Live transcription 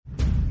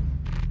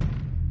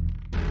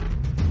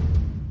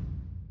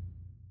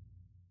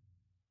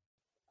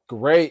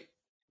Great,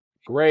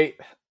 great,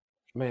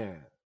 man.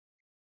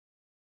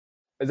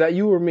 Is that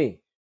you or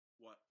me?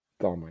 What?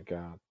 Oh my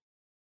God.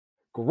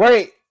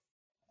 Great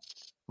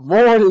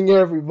morning,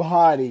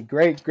 everybody.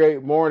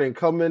 Great morning.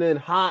 Coming in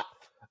hot.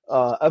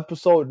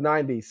 Episode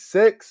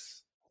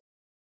 96.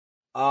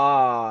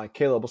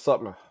 Caleb, what's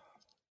up, man?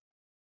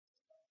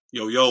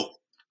 Yo.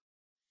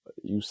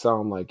 You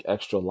sound like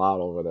extra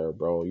loud over there,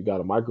 bro. You got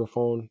a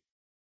microphone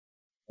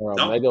or a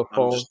No, I'm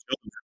megaphone? just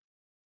chilling.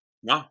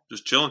 No,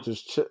 just chilling.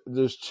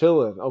 Just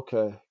chilling.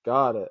 Okay,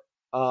 got it.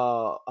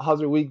 How's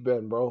your week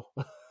been, bro?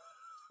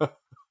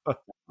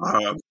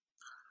 Uh,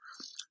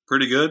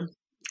 pretty good.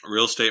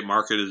 Real estate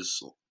market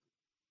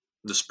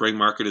the spring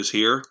market is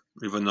here,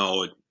 even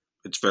though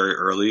it's very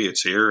early.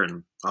 It's here,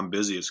 and I'm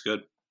busy. It's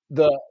good.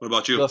 the What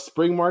about you? the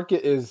spring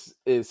market is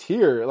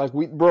here. Like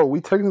we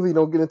technically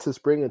don't get into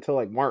spring until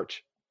like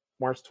March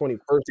 21st or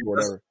That's,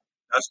 whatever.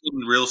 that's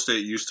when real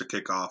estate used to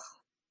kick off,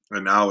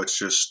 and now it's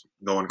just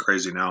going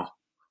crazy now.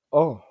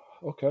 Oh,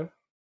 okay.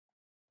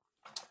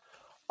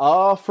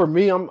 For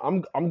me,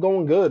 I'm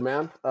going good,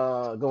 man.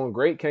 Going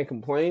great. Can't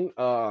complain.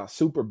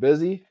 Super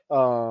busy.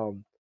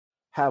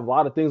 Have a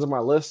lot of things on my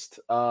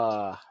list.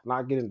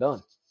 Not getting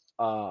done.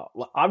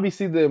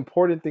 Obviously the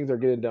important things are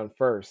getting done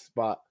first,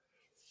 but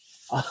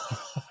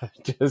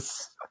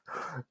just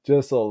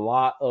just a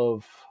lot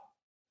of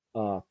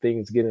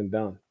things getting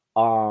done.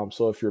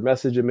 So if you're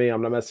messaging me,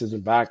 I'm not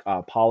messaging back. I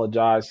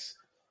apologize.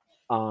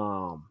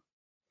 Um,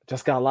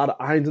 just got a lot of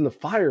irons in the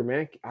fire,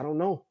 man. I don't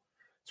know.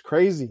 It's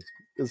crazy.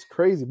 It's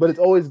crazy, but it's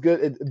always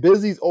good.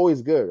 Busy's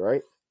always good,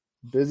 right?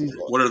 Busy's.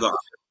 What are the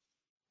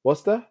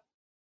What's that?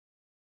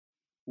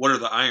 What are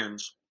the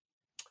irons?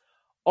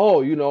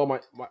 Oh, my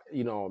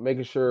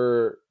making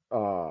sure.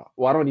 Well,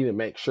 I don't need to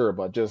make sure,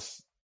 but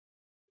just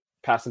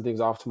passing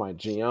things off to my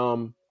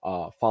GM,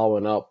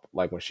 following up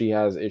like when she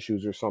has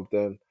issues or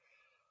something.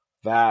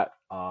 That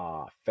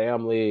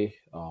family,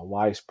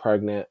 wife's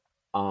pregnant.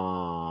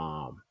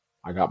 I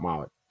got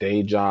my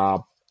day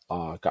job,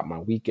 got my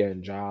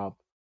weekend job.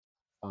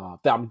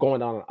 That I'm going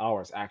down in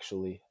hours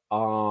actually.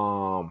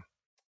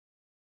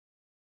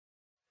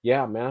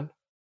 Yeah, man.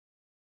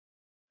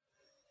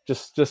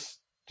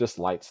 Just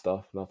light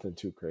stuff, nothing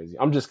too crazy.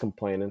 I'm just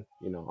complaining,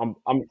 I would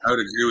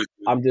agree with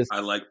you. I'm just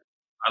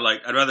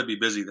I'd rather be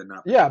busy than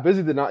not. yeah,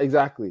 busy than not.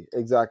 Exactly.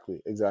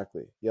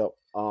 Yep.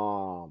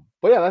 But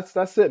yeah,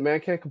 that's it,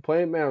 man. Can't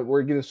complain, man.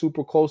 We're getting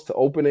super close to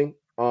opening.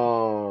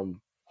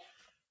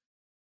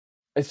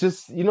 It's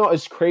just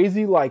it's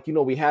crazy. Like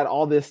we had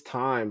all this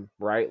time,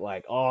 right?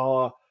 Like,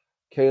 oh,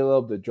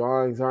 Caleb, the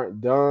drawings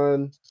aren't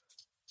done.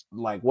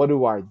 Like, what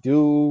do I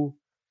do?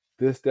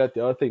 This, that,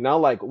 the other thing. Now,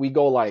 like, we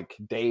go like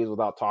days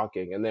without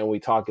talking, and then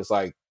we talk. It's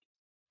like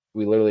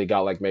we literally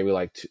got like maybe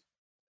like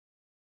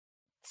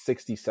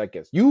 60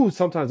 seconds. You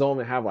sometimes don't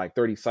even have like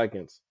 30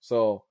 seconds.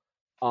 So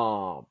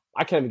I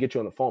can't even get you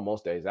on the phone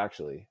most days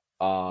actually.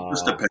 It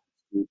just depends.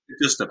 It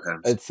just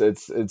depends.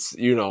 It's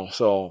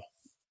so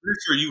Pretty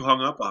sure you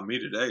hung up on me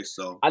today,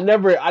 so I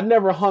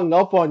never hung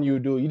up on you,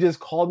 dude. You just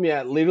called me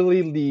at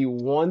literally the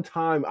one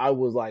time I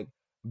was like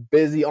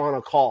busy on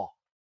a call.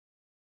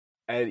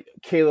 And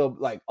Caleb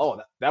like, "Oh,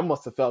 that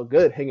must have felt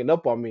good hanging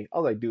up on me." I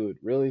was like, "Dude,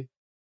 really?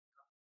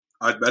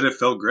 I bet it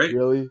felt great.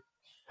 Really?"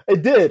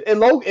 It did.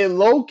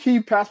 Low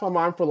key passed my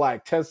mind for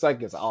like 10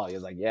 seconds. Oh, he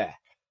was like, "Yeah.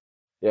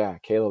 Yeah,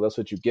 Caleb, that's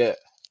what you get.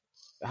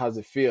 How's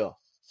it feel?"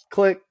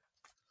 Click.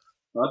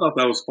 I thought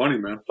that was funny,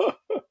 man.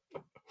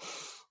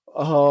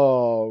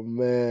 Oh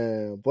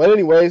man. But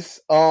anyways,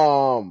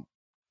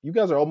 you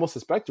guys are almost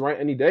expecting, right?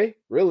 Any day,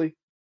 really.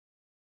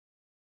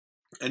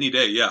 Any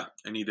day, yeah.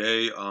 Any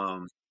day,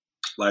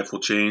 life will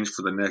change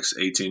for the next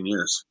 18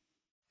 years.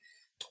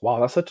 Wow,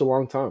 that's such a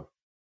long time.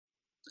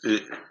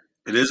 It,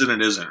 it is and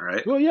it isn't,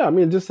 right? Well, yeah, I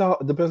mean, just how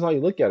it depends how you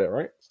look at it,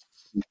 right?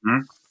 Mm-hmm.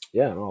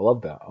 Yeah, no, I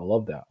love that. I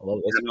love that.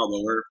 Yeah, no,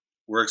 but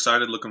we're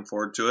excited, looking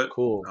forward to it.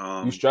 Cool.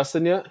 You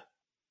stressing yet?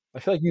 I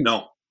feel like you.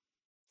 No.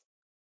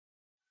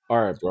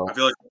 All right, bro. I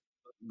feel like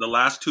the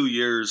last 2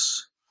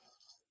 years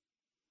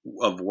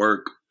of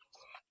work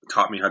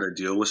taught me how to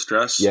deal with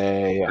stress. Yeah.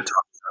 It taught me how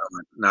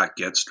to not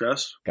get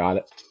stressed. Got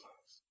it.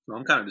 So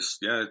I'm kind of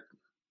just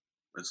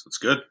it's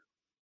good.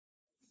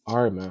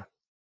 All right, man.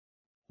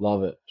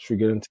 Love it. Should we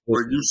get into this?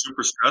 Were you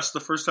super stressed the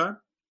first time?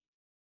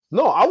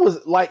 No, I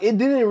was like, it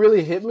didn't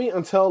really hit me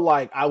until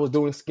like I was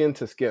doing skin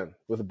to skin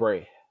with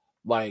Bray.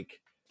 Like,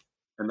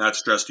 And that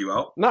stressed you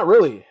out? not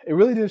really. It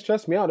really didn't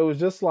stress me out. It was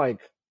just like,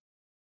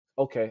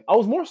 okay. I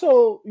was more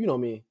so,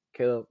 me,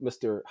 Caleb,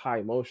 Mr. High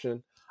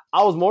Emotion.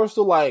 I was more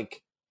so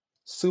like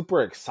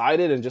super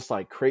excited and just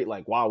like create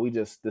like, wow,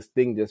 this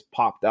thing just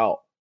popped out.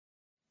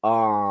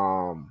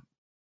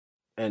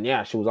 And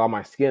yeah, she was on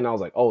my skin. I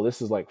was like, oh,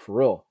 this is like for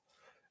real.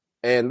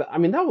 And I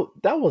mean,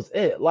 that was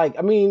it. Like,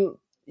 I mean,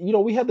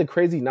 we had the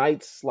crazy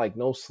nights, like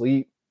no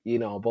sleep,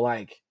 but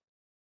like,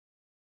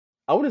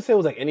 I wouldn't say it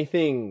was like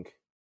anything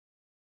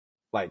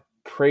like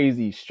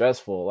crazy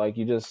stressful. Like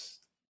it's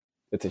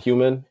a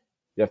human.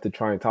 You have to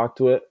try and talk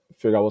to it,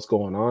 figure out what's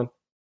going on,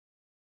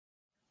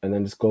 and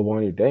then just go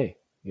on your day,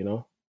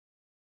 That's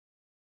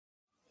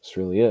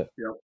really it.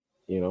 Yep.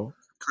 You know.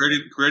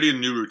 Creating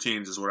new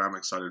routines is what I'm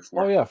excited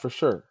for. Oh yeah, for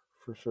sure,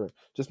 for sure.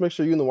 Just make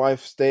sure you and the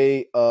wife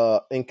stay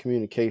in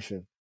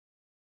communication.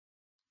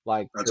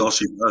 Like That's all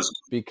she does.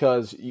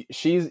 because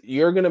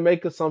you're gonna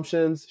make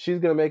assumptions, she's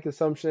gonna make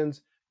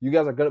assumptions. You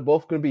guys are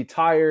both gonna be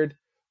tired.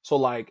 So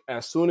like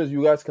as soon as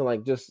you guys can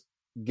like just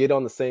get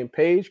on the same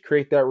page,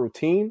 create that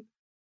routine.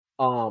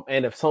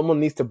 And if someone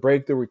needs to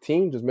break the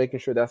routine, just making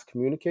sure that's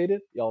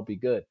communicated, y'all be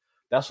good.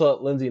 That's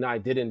what Lindsay and I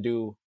didn't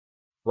do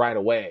right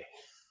away,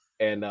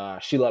 and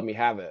she let me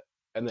have it.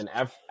 And then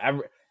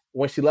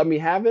when she let me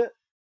have it,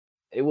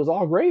 it was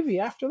all gravy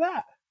after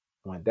that.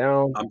 Went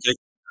down. I'm taking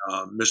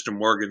Mr.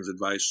 Morgan's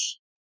advice,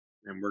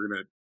 and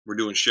we're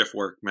doing shift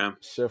work, man.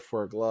 Shift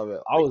work, love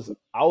it. I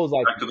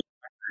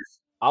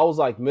was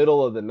like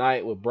middle of the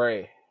night with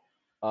Bray.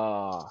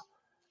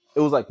 It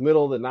was like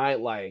middle of the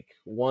night, like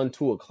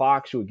 1-2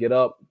 o'clock. She would get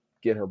up,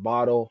 get her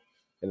bottle,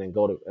 and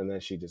then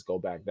she'd just go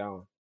back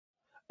down.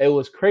 It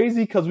was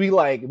crazy because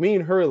me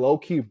and her low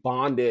key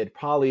bonded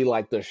probably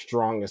like the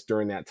strongest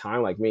during that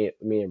time, like me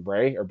and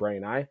Bray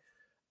and I.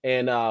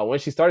 And when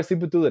she started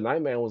sleeping through the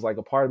night, man, it was like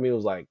a part of me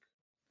was like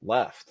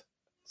left.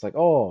 It's like,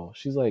 oh,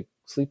 she's like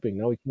sleeping.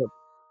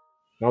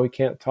 Now we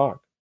can't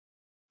talk.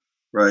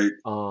 Right.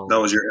 That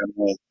was your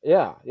MO.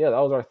 Yeah, that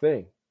was our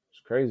thing.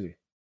 It's crazy.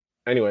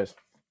 Anyways.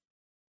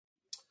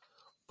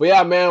 But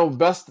yeah, man,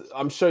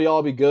 I'm sure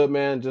y'all be good,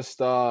 man.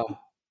 Just I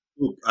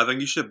think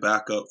you should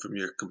back up from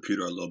your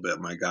computer a little bit,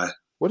 my guy.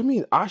 What do you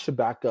mean I should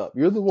back up?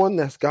 You're the one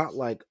that's got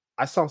like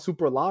I sound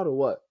super loud or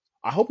what?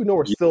 I hope you know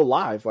we're still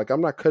live. Like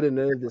I'm not cutting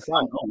any of this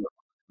out.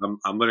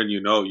 I'm letting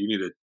you know you need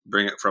to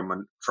bring it from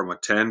a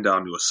 10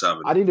 down to a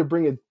 7. I need to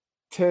bring a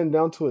 10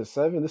 down to a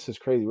 7. This is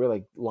crazy. We're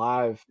like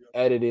live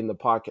editing the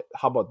podcast.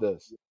 How about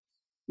this?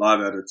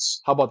 Live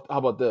edits. How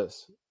about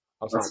this?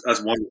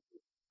 That's wonderful.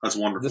 That's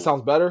wonderful. This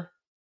sounds better?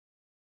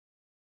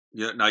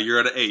 Yeah, now you're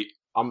at an 8.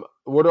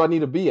 Where do I need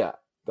to be at?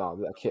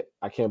 No,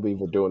 I can't believe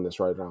we're doing this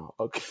right now.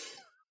 Okay.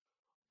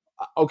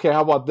 Okay,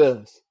 how about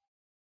this?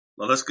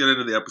 Well, let's get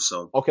into the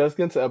episode. Okay, let's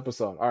get into the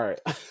episode. All right.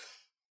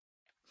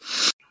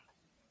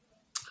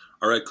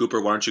 All right, Cooper,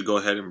 why don't you go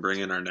ahead and bring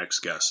in our next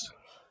guest?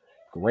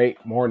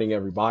 Great morning,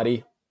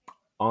 everybody.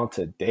 On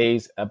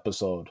today's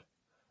episode,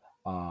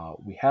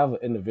 we have an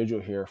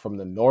individual here from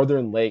the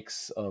northern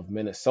lakes of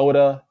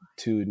Minnesota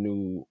to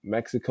New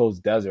Mexico's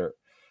desert,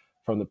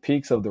 from the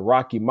peaks of the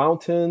Rocky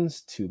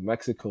Mountains to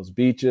Mexico's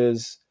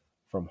beaches,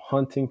 from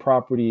hunting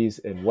properties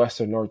in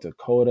western North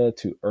Dakota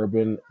to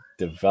urban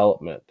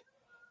development.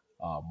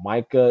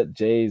 Micah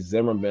J.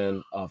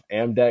 Zimmerman of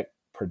Amdeck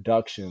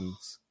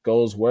Productions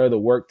goes where the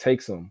work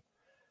takes him.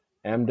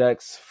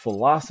 Amdeck's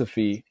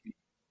philosophy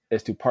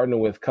is to partner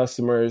with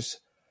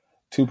customers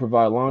to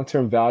provide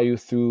long-term value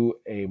through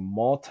a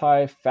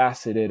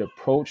multifaceted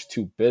approach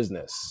to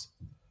business,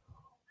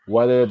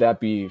 whether that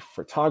be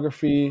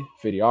photography,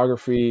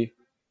 videography,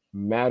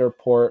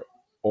 Matterport,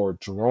 or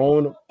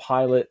drone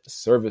pilot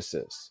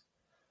services.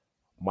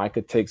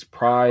 Micah takes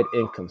pride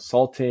in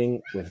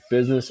consulting with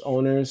business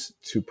owners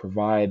to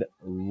provide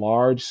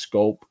large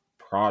scope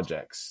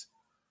projects.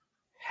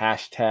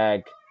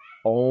 Hashtag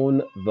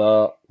own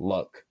the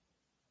look.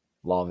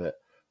 Love it.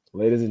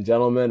 Ladies and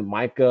gentlemen,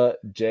 Micah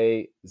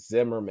J.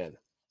 Zimmerman.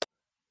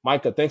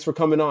 Micah, thanks for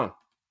coming on.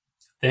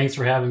 Thanks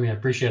for having me. I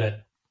appreciate it.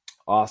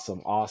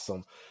 Awesome.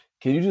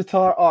 Can you just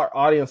tell our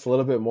audience a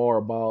little bit more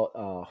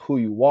about who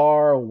you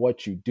are,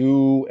 what you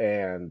do,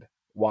 and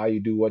why you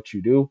do what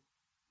you do?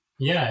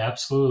 Yeah,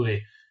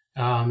 absolutely.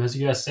 As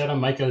you guys said, I'm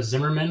Micah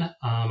Zimmerman.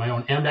 I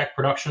own Amdeck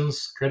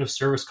Productions, creative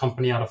service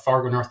company out of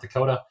Fargo, North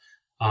Dakota.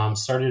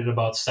 Started it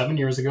about 7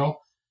 years ago.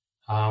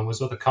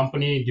 Was with a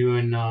company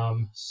doing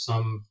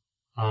some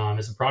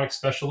as a product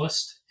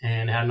specialist,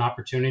 and had an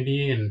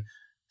opportunity and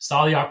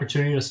saw the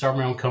opportunity to start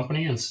my own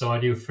company. And so I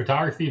do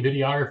photography,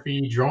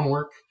 videography, drone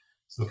work,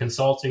 some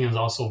consulting, and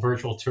also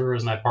virtual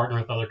tours. And I partner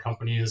with other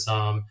companies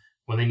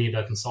when they need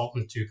a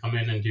consultant to come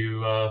in and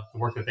do the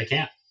work that they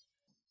can't.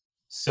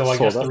 So I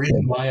guess the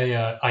reason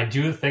why I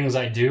do the things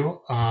I do,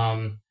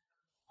 I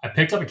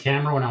picked up a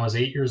camera when I was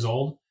 8 years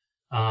old.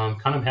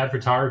 Kind of had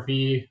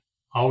photography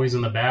always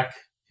in the back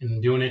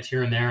and doing it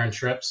here and there on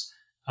trips.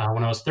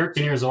 When I was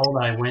 13 years old,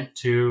 I went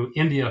to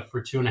India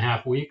for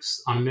 2.5 weeks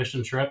on a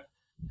mission trip.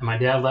 And my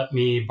dad let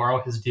me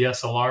borrow his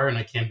DSLR, and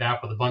I came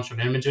back with a bunch of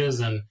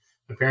images. And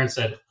my parents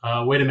said,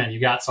 wait a minute,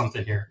 you got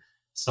something here.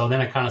 So then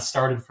I kind of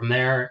started from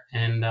there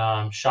and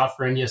shot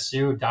for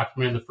NDSU,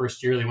 documented the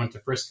first year. They went to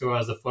Frisco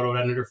as the photo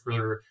editor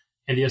for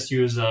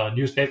NDSU's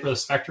newspaper, The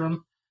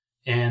Spectrum,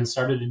 and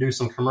started to do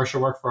some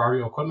commercial work for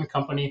Audio Equipment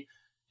Company,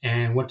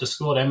 and went to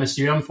school at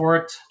MSUM for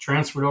it,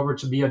 transferred over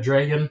to be a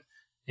Dragon,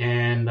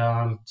 and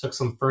took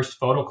some first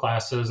photo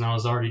classes, and I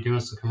was already doing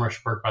some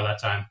commercial work by that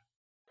time.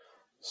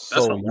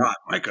 That's a lot,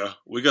 Micah.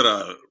 We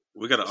gotta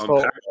unpack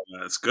that.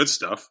 It's good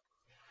stuff.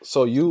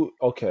 So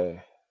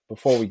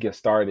before we get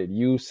started,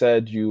 you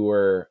said you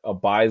were a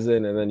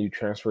Bison and then you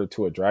transferred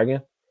to a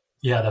Dragon?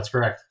 Yeah, that's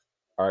correct.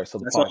 All right, so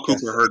that's what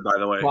Cooper heard, by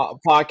the way.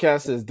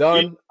 Podcast is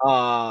done.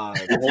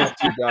 We'll see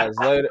you guys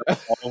later.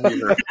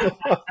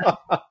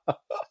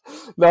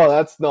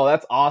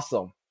 That's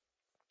awesome.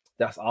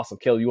 That's awesome.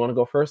 Caleb, you want to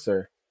go first,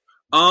 or?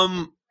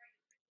 No,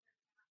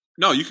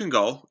 you can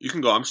go. You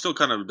can go. I'm still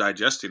kind of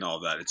digesting all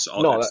of that. It's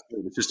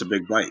just a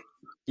big bite.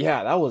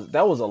 Yeah,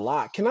 that was a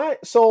lot.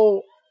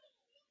 So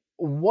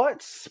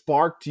what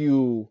sparked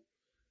you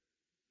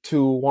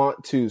to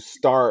want to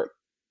start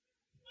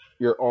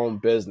your own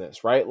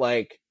business, right?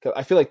 Like, 'cause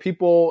I feel like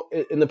people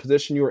in the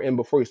position you were in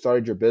before you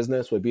started your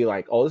business would be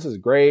like, oh, this is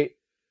great.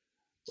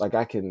 Like,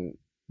 I can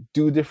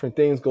do different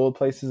things, go to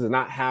places, and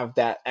not have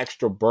that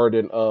extra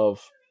burden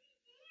of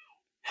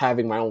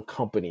having my own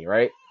company,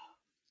 right?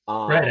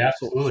 Right,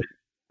 absolutely.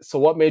 So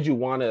what made you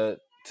want to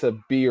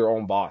be your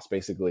own boss,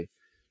 basically?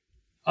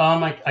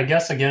 I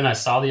guess again, I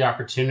saw the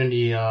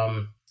opportunity.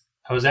 I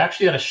was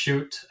actually at a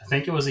shoot. I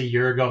think it was a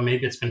year ago.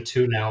 Maybe it's been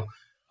 2 now.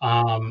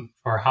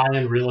 For a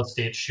high-end real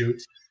estate shoot,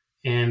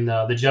 and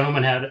the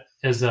gentleman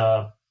is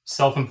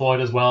self-employed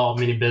as well,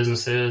 many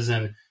businesses,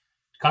 and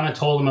kind of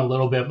told him a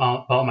little bit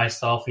about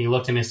myself. And he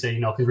looked at me and said,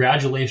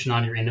 congratulations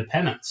on your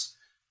independence.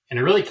 And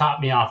it really caught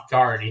me off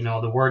guard.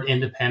 The word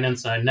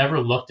independence, I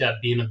never looked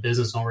at being a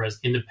business owner as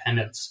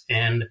independence.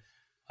 And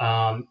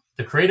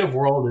the creative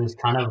world is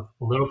kind of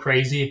a little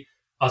crazy.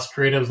 Us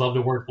creatives love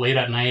to work late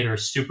at night or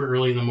super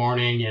early in the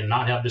morning and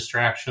not have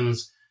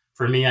distractions.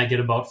 For me, I get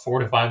about 4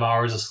 to 5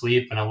 hours of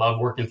sleep, and I love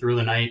working through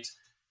the night.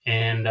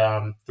 And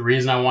the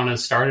reason I wanted to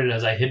start it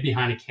is I hid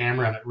behind a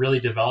camera, and it really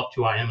developed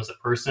who I am as a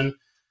person.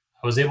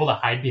 I was able to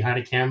hide behind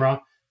a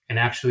camera and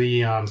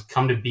actually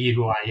come to be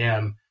who I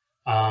am,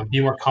 be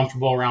more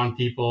comfortable around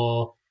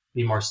people,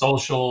 be more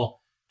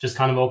social, just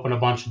kind of open a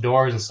bunch of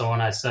doors. And so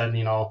when I said,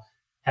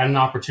 had an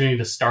opportunity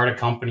to start a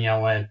company, I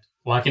went,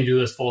 well, I can do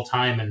this full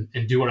time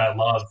and do what I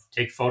love,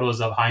 take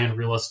photos of high-end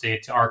real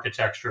estate to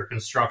architecture,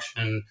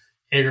 construction,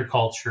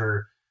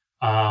 agriculture,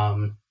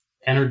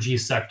 energy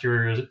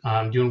sector,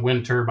 doing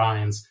wind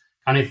turbines,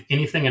 kind of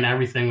anything and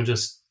everything.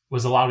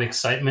 Was a lot of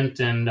excitement,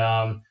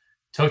 and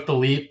took the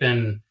leap.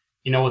 And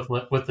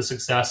with the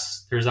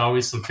success, there's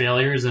always some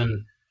failures,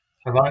 and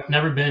I've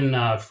never been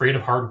afraid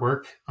of hard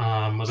work.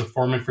 Was a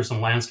foreman for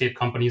some landscape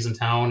companies in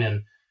town,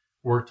 and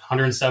worked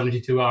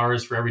 172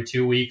 hours for every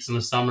 2 weeks in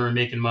the summer,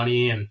 making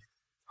money. And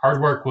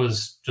hard work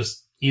was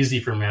just easy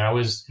for me. I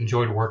always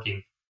enjoyed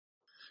working.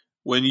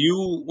 When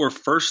you were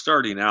first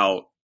starting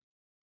out,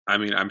 I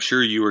mean, I'm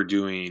sure you're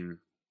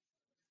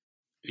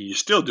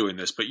still doing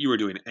this, but you were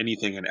doing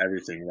anything and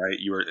everything, right?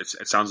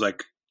 It sounds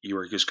like you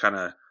were just kind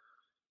of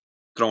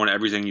throwing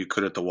everything you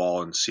could at the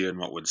wall and seeing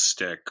what would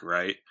stick,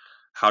 right?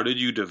 How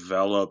did you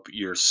develop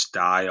your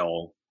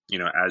style,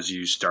 as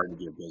you started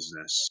your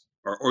business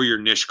or your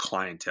niche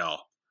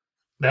clientele?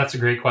 That's a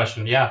great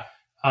question. Yeah.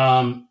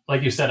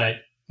 Like you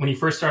said, when you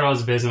first started out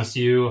as a business,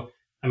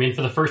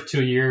 for the first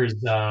 2 years,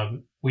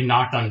 we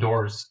knocked on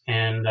doors,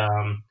 and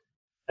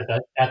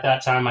at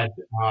that time, my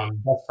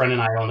best friend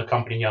and I owned the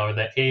company together.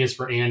 The A is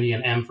for Andy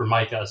and M for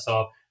Micah.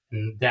 So,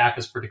 and DAC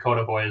is for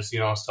Dakota Boys.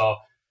 So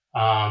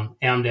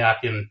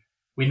AMDAC, and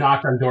we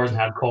knocked on doors and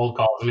had cold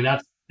calls. I mean,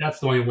 that's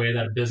the only way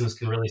that a business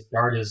can really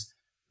start is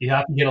you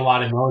have to get a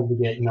lot of no's to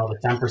get the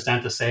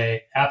 10% to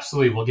say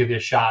absolutely, we'll give you a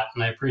shot.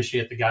 And I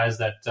appreciate the guys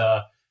that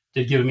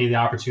did give me the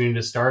opportunity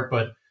to start,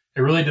 but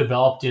it really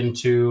developed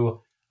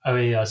into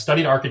I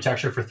studied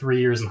architecture for 3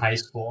 years in high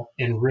school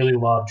and really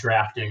loved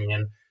drafting.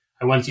 And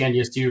I went to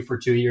NDSU for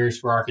 2 years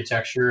for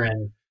architecture,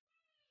 and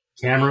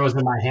camera was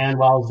in my hand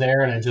while I was there.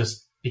 And I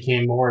just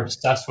became more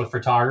obsessed with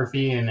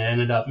photography, and it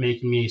ended up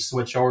making me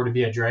switch over to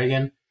be a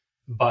dragon.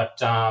 But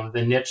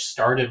the niche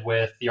started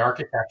with the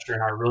architecture,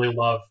 and I really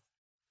love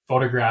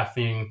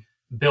photographing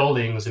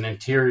buildings and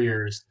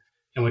interiors,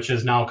 and which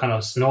has now kind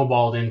of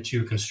snowballed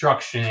into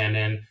construction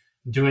and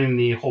doing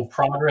the whole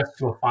progress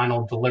to a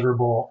final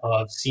deliverable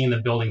of seeing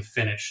the building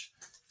finished.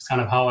 It's kind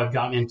of how I've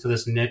gotten into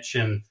this niche,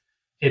 and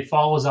it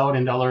follows out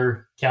into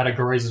other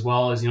categories as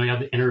well. As you have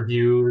the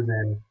interviews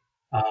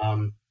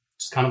and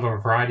just kind of a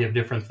variety of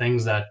different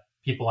things that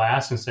people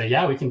ask and say,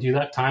 yeah, we can do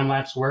that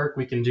time-lapse work.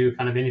 We can do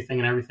kind of anything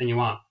and everything you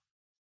want.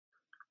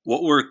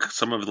 What were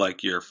some of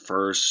your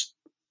first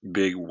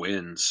big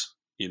wins?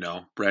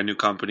 Brand new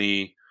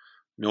company,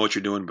 know what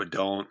you're doing, but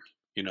don't.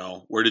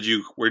 Where did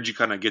you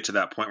kind of get to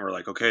that point where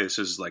okay, this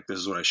is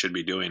what I should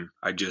be doing.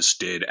 I just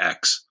did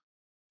X.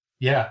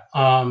 Yeah.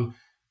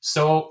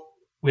 So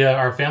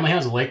our family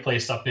has a lake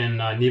place up in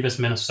Nevis,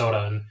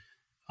 Minnesota.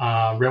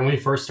 And when we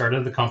first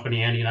started the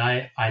company, Andy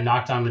and I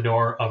knocked on the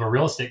door of a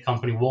real estate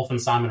company, Wolf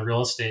and Simon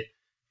Real Estate,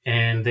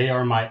 and they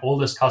are my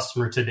oldest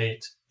customer to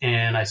date.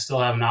 And I still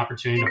have an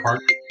opportunity to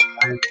partner.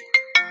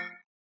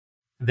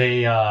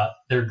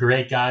 They're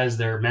great guys.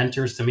 They're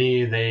mentors to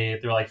me. They're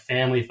like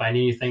family. If I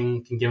need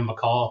anything, can give them a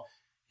call.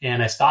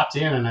 And I stopped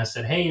in and I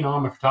said, hey,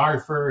 I'm a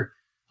photographer.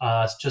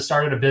 Just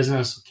started a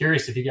business.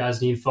 Curious if you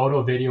guys need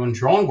photo, video, and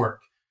drone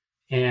work.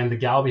 And the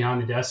gal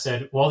behind the desk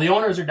said, well, the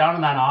owners are down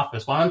in that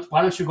office. Why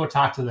don't you go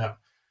talk to them?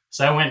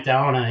 So I went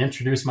down and I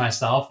introduced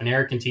myself, and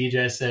Eric and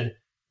TJ said,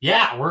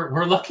 yeah,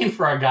 we're looking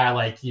for a guy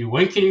like you.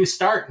 When can you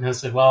start? And I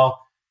said, well,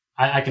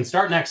 I can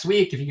start next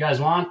week if you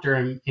guys want,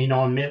 or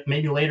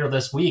maybe later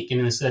this week.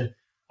 And they said,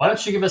 why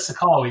don't you give us a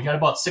call? We got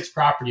about 6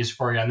 properties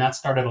for you. And that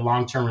started a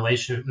long-term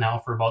relationship now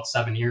for about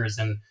 7 years.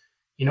 And,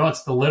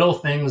 it's the little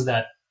things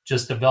that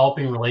just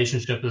developing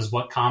relationship is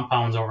what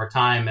compounds over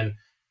time and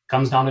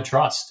comes down to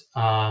trust.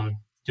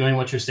 Doing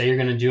what you say you're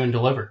going to do and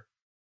deliver.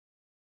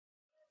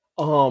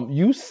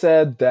 You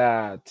said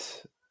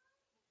that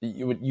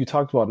you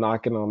talked about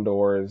knocking on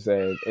doors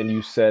and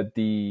you said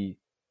you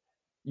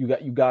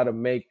got to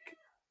make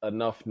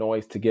enough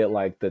noise to get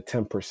like the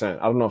 10%.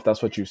 I don't know if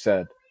that's what you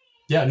said.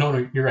 Yeah,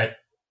 no, you're right.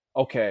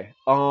 Okay.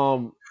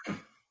 Man,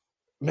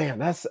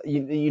 that's,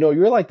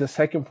 you're like the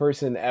second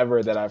person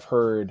ever that I've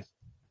heard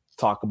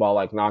talk about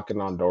like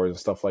knocking on doors and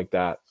stuff like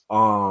that.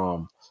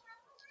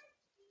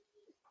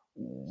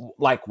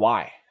 Like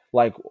why?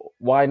 Like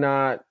why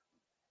not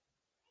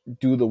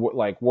do the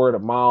like word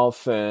of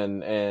mouth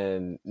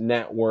and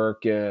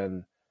network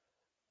and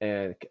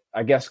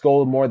I guess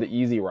go more the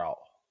easy route,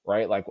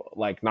 right?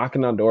 Like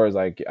knocking on doors.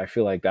 Like I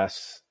feel like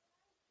that's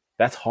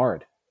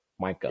hard,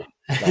 Micah.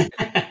 Like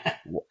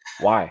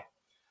why?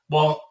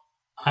 Well,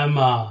 I'm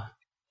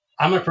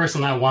a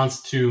person that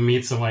wants to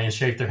meet somebody and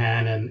shake their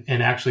hand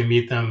and actually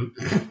meet them,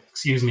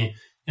 excuse me,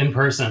 in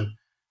person.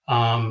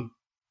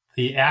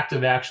 The act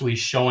of actually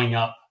showing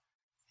up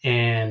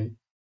and,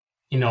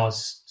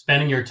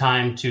 spending your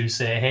time to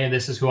say, hey,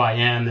 this is who I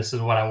am. This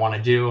is what I want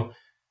to do.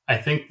 I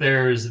think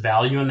there's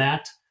value in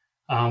that.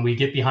 We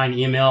get behind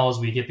emails,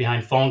 we get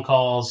behind phone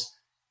calls.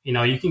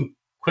 You can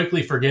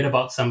quickly forget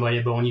about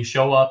somebody, but when you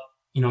show up,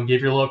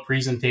 give your little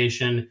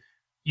presentation,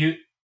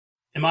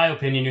 in my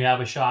opinion, you have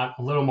a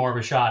little more of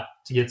a shot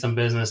to get some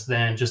business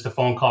than just a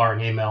phone call or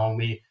an email. And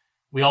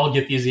we all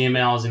get these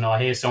emails,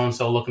 hey,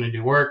 so-and-so looking to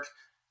do work.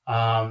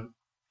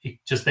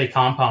 They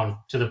compound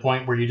to the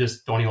point where you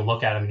just don't even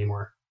look at them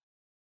anymore.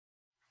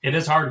 It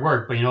is hard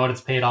work, but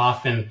it's paid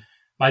off. And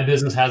my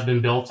business has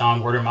been built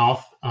on word of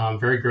mouth. I'm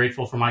very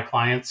grateful for my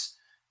clients,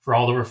 for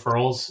all the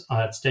referrals.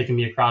 It's taken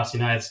me across the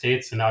United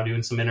States and now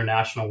doing some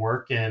international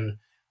work. And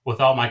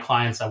without my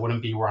clients, I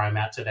wouldn't be where I'm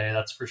at today.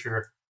 That's for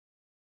sure.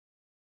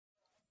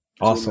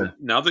 Awesome. So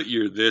now that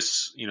you're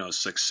this,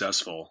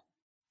 successful,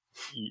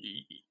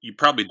 you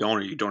probably don't,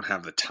 or you don't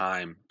have the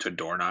time to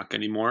door knock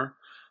anymore.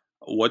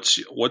 What's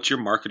your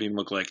marketing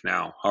look like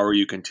now? How are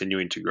you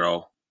continuing to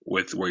grow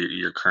with where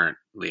you're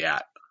currently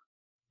at?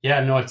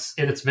 Yeah, no,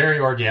 it's very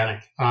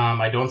organic.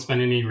 I don't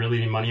spend any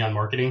money on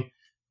marketing.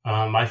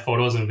 My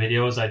photos and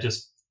videos, I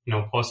just,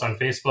 post on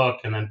Facebook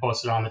and then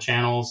post it on the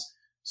channels,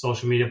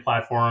 social media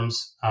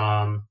platforms.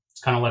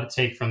 Just kind of let it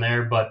take from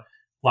there. But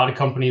a lot of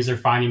companies are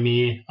finding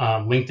me.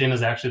 LinkedIn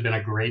has actually been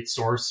a great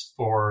source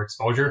for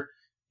exposure.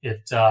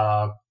 It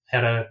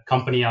had a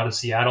company out of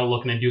Seattle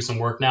looking to do some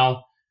work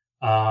now.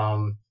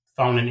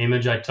 Found an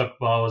image I took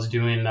while I was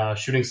doing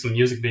shooting some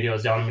music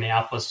videos down in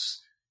Minneapolis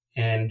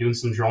and doing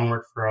some drone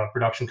work for a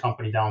production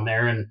company down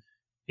there. And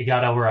it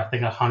got over, I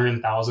think,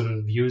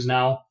 100,000 views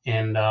now.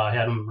 And I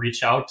had them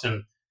reach out.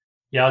 And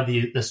yeah,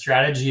 the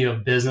strategy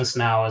of business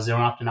now is they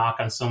don't have to knock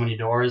on so many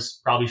doors.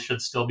 Probably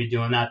should still be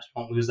doing that.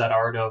 Don't lose that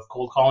art of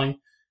cold calling.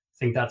 I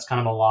think that's kind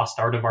of a lost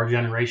art of our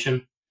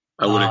generation.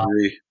 I would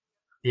agree.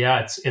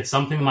 Yeah, it's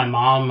something my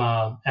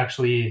mom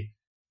actually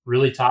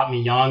really taught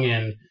me young,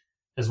 and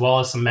as well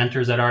as some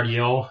mentors at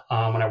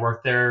RDO when I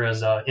worked there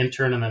as an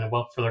intern and then I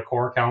worked for their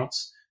core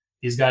accounts.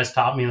 These guys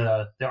taught me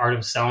the art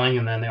of selling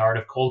and then the art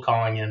of cold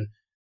calling. And,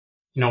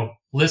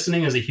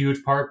 listening is a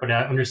huge part, but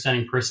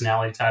understanding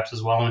personality types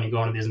as well when you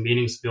go into these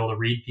meetings to be able to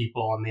read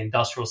people and the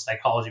industrial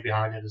psychology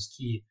behind it is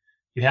key.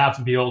 You have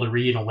to be able to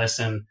read and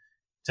listen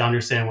to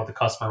understand what the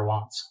customer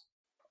wants.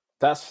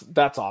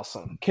 That's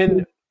awesome.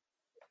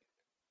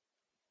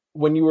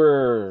 When you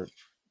were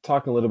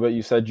talking a little bit,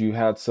 you said you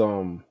had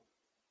some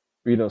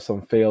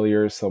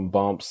failures, some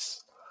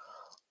bumps.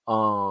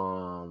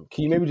 Can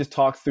you maybe just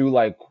talk through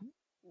like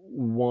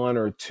one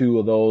or two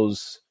of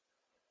those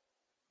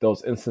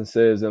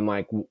instances and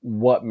like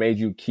what made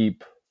you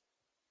keep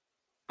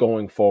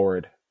going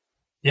forward?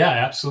 Yeah,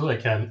 absolutely,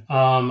 Ken.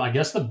 I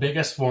guess the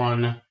biggest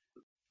one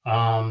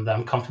that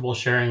I'm comfortable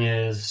sharing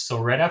is,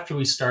 so right after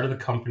we started the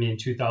company in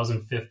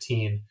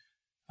 2015,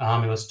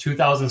 it was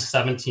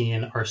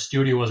 2017, our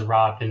studio was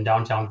robbed in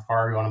downtown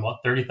Fargo and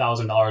about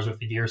 $30,000 worth of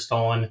gear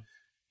stolen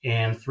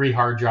and 3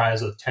 hard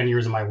drives with 10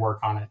 years of my work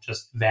on it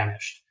just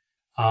vanished.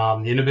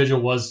 The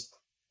individual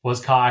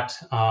was caught,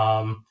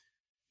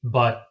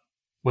 but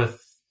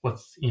with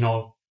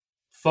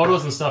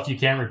photos and stuff you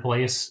can't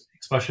replace,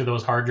 especially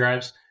those hard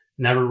drives.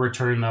 Never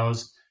return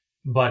those.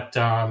 But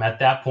at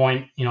that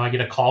point, I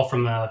get a call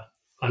from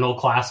an old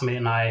classmate,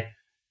 and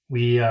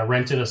we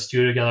rented a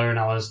studio together, and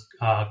I was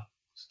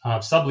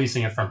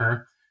subleasing it from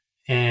her.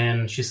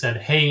 And she said,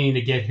 "Hey, you need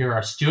to get here.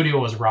 Our studio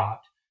was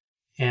robbed."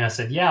 And I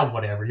said, "Yeah,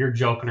 whatever. You're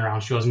joking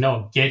around." She goes,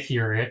 "No, get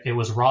here. It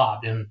was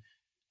robbed." And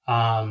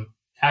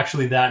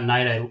actually that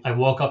night I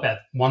woke up at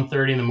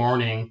 1:30 in the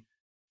morning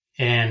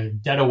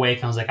and dead awake.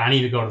 And I was like, I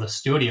need to go to the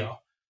studio.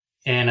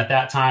 And at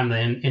that time, the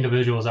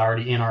individual was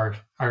already in our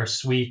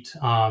suite,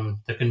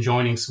 the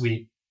conjoining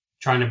suite,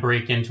 trying to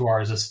break into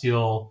ours to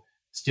steal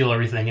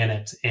everything in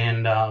it.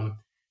 And,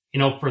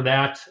 for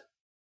that,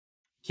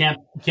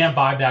 can't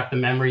buy back the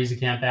memories. You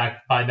can't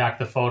buy back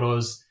the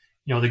photos.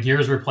 The gear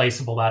is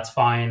replaceable. That's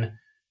fine.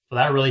 But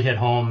that really hit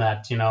home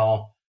that,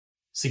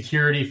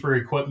 security for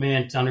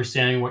equipment,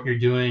 understanding what you're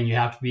doing, you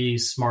have to be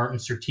smart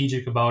and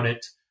strategic about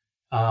it.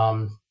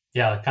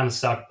 It kind of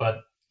sucked,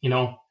 but,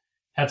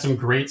 had some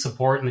great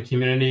support in the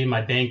community.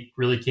 My bank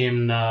really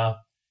came to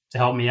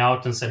help me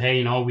out and said,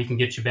 hey, we can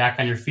get you back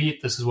on your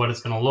feet. This is what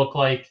it's going to look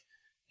like.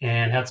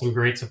 And had some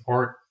great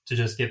support to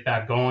just get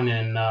back going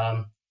and,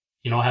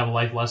 have a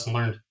life lesson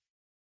learned.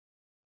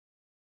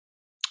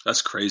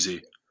 That's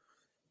crazy.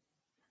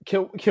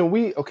 Can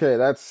we? Okay,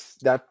 that's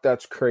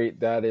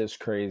great. That is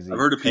crazy. I've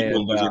heard of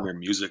people losing their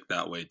music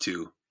that way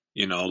too.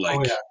 I've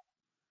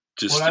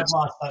lost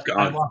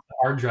the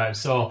hard drive.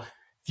 So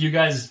if you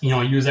guys,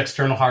 use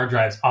external hard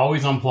drives,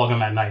 always unplug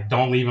them at night.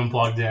 Don't leave them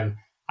plugged in.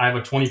 I have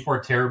a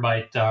 24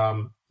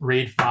 terabyte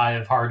RAID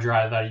 5 hard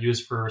drive that I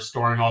use for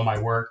storing all my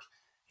work.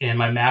 And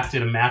my Mac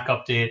did a Mac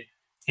update,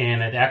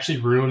 and it actually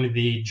ruined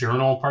the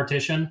journal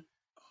partition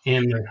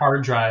in the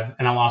hard drive,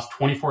 and I lost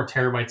 24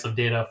 terabytes of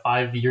data,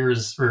 3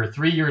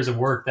 years of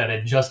work that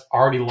I just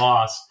already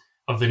lost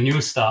of the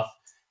new stuff.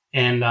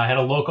 And I had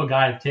a local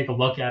guy take a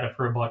look at it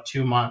for about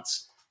 2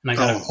 months. And I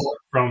got a quote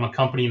from a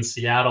company in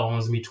Seattle, and it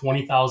was going to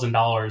be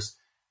 $20,000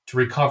 to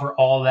recover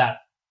all that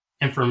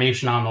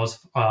information on those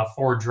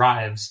 4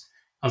 drives.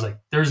 I was like,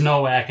 there's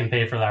no way I can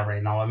pay for that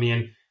right now. I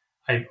mean,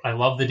 I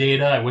love the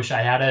data. I wish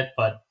I had it,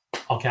 but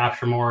I'll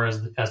capture more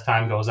as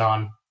time goes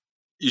on.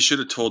 You should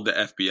have told the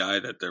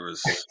FBI that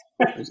there's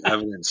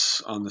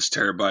evidence on this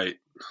terabyte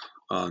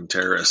on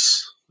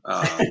terrorists.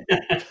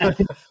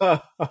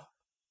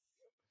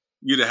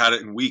 You'd have had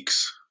it in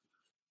weeks.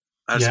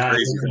 That's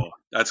crazy.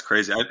 That's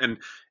crazy.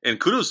 And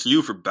kudos to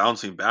you for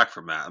bouncing back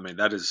from that. I mean,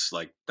 that's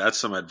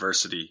some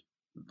adversity,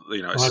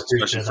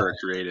 especially for a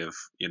creative,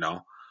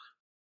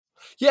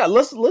 Yeah,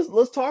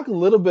 let's talk a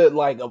little bit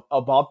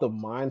about the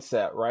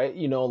mindset, right?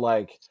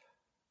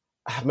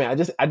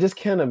 I just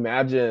can't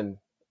imagine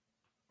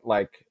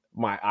my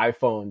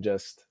iPhone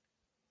just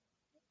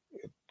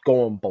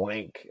going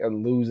blank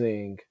and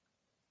losing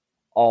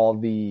all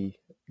the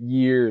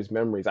years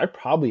memories. I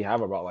probably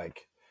have about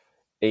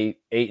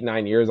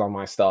 9 years on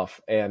my stuff.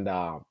 And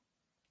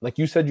like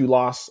you said, you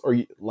lost, or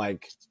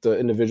the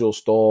individual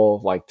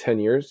stole 10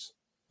 years.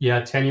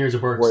 Yeah. 10 years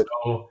of work.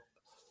 So,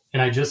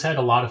 and I just had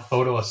a lot of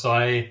photos. So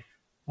I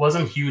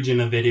wasn't huge in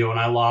the video, and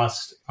I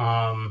lost,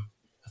 I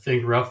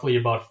think roughly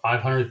about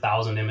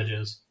 500,000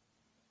 images.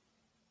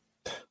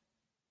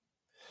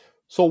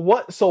 So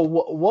what's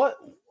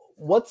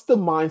the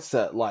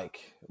mindset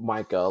like,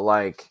 Micah?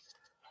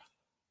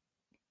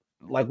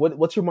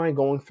 What's your mind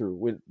going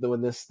through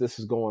when this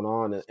is going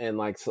on, and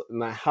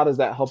how does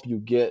that help you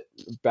get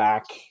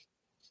back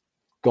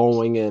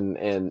going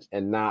and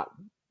not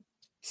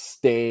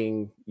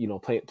staying,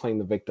 playing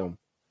the victim?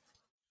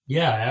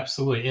 Yeah,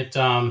 absolutely. It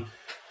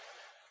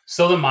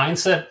so the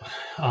mindset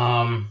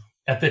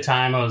at the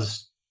time, I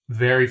was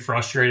very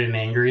frustrated and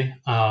angry.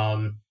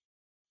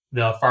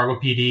 The Fargo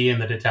PD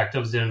and the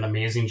detectives did an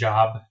amazing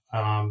job.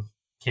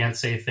 Can't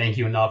say thank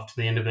you enough to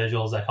the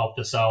individuals that helped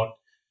us out.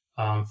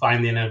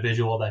 Find the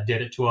individual that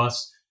did it to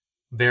us.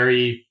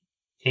 Very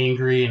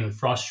angry and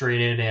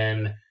frustrated,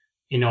 and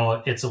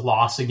it's a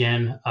loss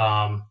again.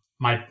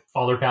 My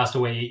father passed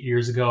away 8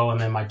 years ago, and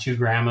then my 2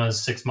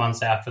 grandmas 6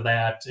 months after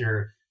that,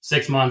 or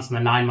 6 months and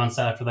then 9 months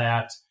after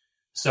that.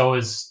 So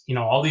is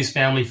all these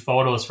family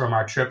photos from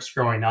our trips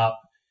growing up,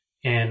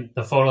 and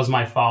the photos of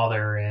my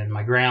father and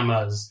my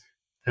grandmas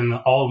and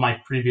all of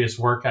my previous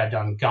work I'd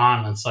done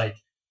gone. And it's like,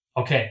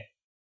 okay,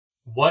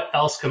 what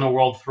else can the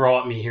world throw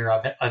at me here?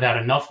 I've had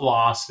enough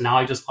loss. Now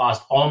I just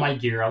lost all my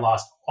gear. I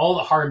lost all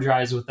the hard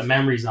drives with the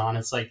memories on.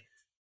 It's like,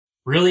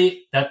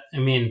 really?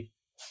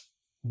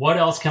 What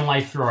else can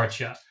life throw at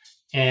you?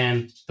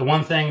 And the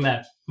one thing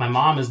that my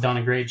mom has done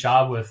a great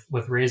job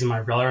with raising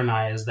my brother and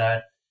I is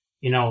that,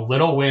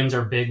 little wins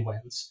are big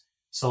wins.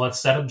 So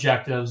let's set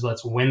objectives.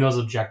 Let's win those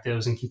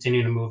objectives and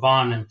continue to move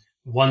on. And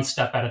one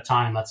step at a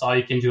time. That's all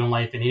you can do in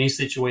life in any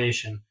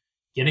situation.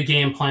 Get a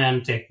game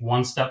plan, take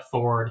one step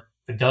forward.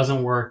 If it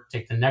doesn't work,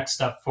 take the next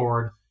step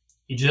forward.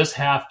 You just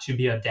have to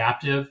be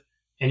adaptive,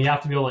 and you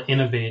have to be able to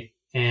innovate.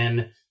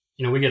 And,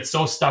 we get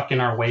so stuck in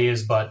our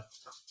ways, but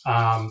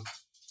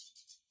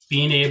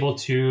being able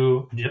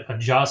to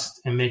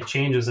adjust and make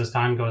changes as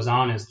time goes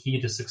on is key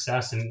to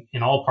success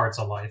in all parts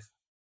of life.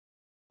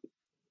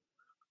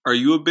 Are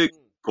you a big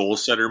goal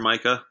setter,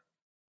 Micah?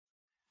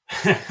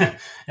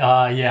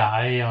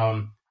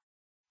 Yeah,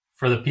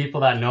 for the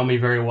people that know me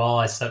very well,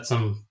 I set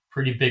some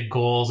pretty big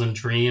goals and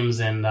dreams,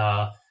 and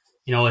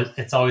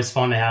it's always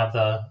fun to have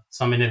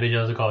some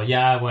individuals that go,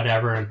 yeah,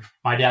 whatever. And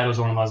my dad was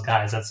one of those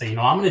guys that say,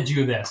 I'm going to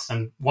do this.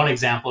 And one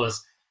example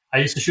is I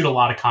used to shoot a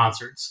lot of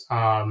concerts.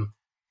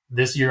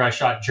 This year I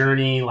shot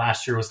Journey.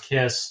 Last year was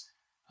Kiss.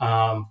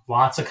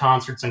 Lots of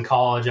concerts in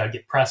college. I'd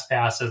get press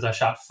passes. I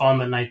shot Fun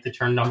the night they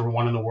turned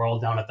 #1 in the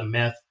world down at the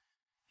Myth.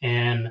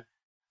 And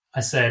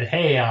I said,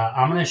 hey,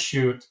 I'm going to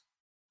shoot,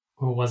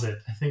 who was it?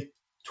 I think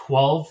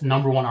 12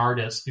 #1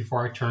 artists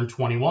before I turned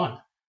 21.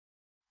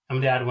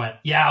 And Dad went,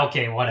 yeah,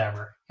 okay,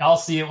 whatever. I'll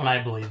see it when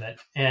I believe it.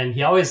 And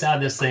he always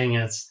had this thing.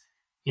 It's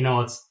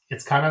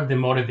kind of the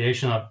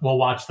motivation of, well,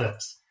 watch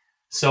this.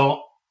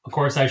 So of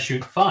course I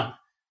shoot fun,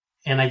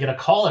 and I get a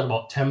call at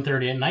about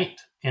 10:30 at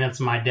night, and it's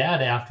my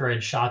dad after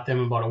I'd shot them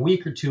about a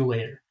week or two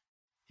later.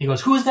 He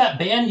goes, who's that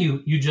band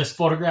you just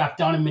photographed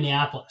down in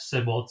Minneapolis? I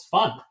said, well, it's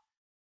fun.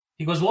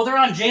 He goes, well, they're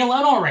on Jay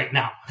Leno right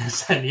now. I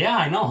said, yeah,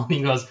 I know. And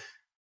he goes,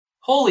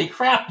 holy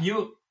crap,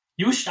 you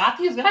shot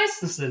these guys?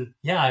 I said,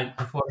 yeah,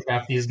 I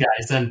photographed these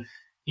guys. And,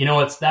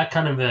 it's that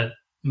kind of a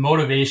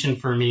motivation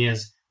for me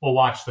is, well,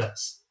 watch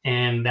this.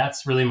 And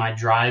that's really my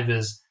drive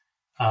is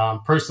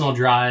personal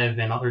drive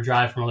and other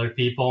drive from other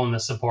people. And the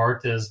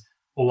support is,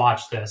 well,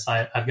 watch this.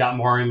 I've got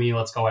more in me.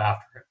 Let's go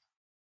after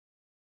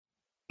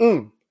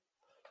it.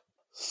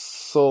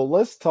 So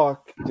let's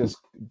talk just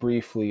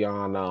briefly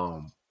on,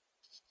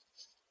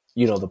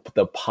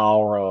 the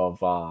power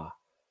of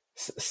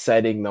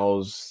setting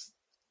those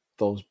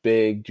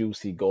big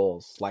juicy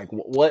goals. Like,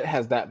 what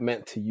has that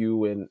meant to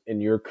you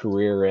in your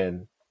career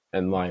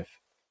and life?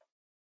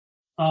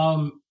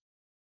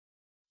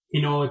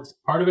 It's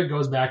part of it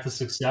goes back to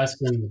success,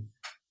 and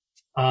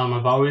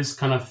I've always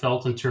kind of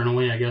felt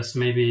internally, I guess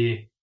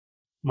maybe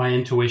my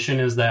intuition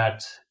is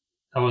that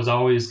I was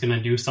always going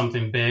to do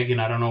something big,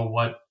 and I don't know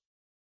what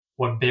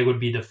big would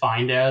be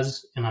defined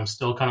as, and I'm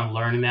still kind of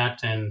learning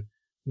that and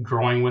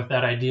growing with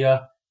that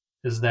idea,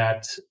 is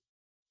that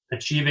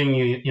achieving,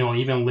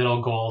 even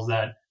little goals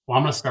that, well,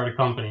 I'm going to start a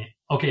company.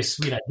 Okay,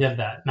 sweet, I did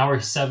that. Now we're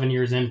 7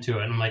 years into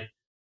it. And I'm like,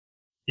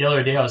 the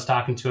other day I was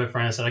talking to a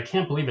friend, I said, I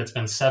can't believe it's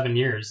been 7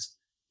 years.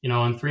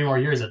 In 3 more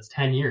years, that's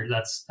 10 years.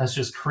 That's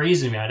just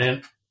crazy to me. I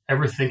didn't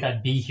ever think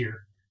I'd be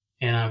here.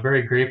 And I'm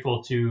very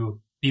grateful to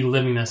be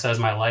living this as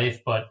my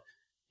life. But,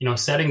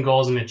 setting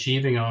goals and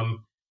achieving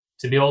them,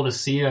 to be able to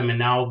see them and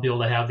now be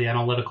able to have the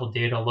analytical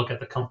data, look at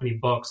the company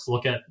books,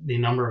 look at the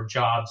number of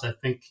jobs. I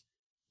think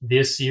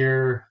this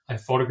year I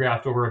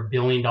photographed over $1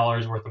 billion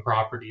worth of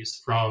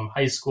properties, from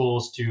high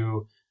schools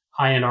to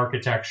high-end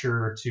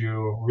architecture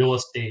to real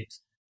estate.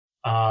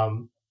 I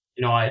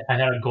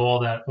had a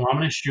goal that, well, I'm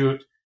going to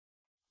shoot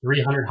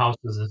 300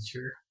 houses this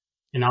year.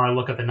 And now I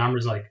look at the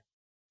numbers like,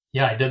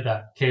 yeah, I did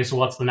that. Okay, so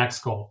what's the next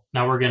goal?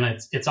 Now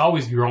it's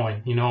always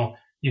growing.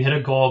 You hit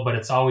a goal,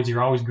 but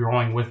you're always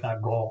growing with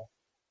that goal.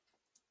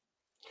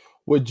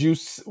 Would you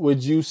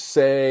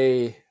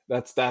say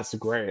that's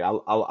great?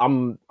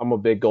 I'm a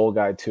big goal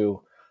guy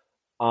too.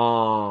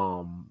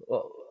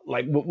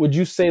 Like, would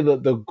you say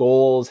that the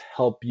goals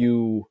help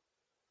you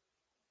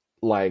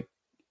like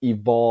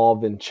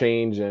evolve and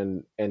change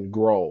and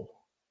grow?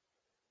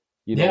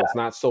 Yeah.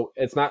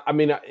 It's not, I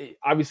mean,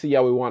 obviously,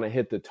 yeah, we want to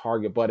hit the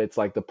target, but it's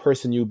like the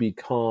person you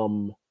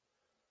become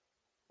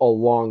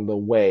along the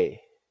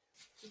way.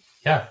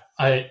 Yeah,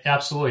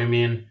 absolutely. I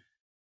mean,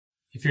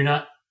 if you're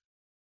not,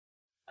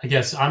 I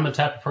guess I'm the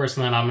type of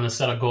person that I'm going to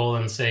set a goal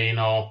and say,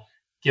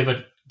 give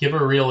a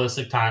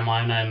realistic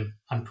timeline.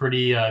 I'm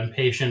pretty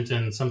impatient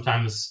and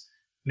sometimes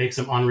make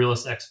some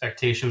unrealistic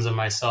expectations of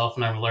myself.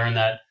 And I've learned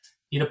that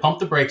you need to pump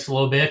the brakes a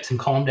little bit and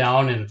calm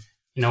down. And,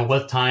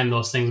 with time,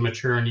 those things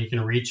mature and you can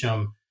reach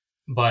them.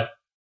 But,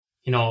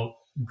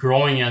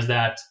 growing as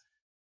that,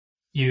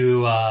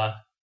 at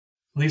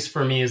least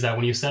for me, is that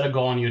when you set a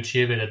goal and you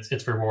achieve it,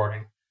 it's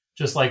rewarding.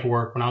 Just like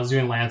work. When I was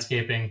doing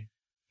landscaping,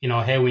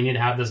 hey, we need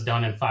to have this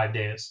done in 5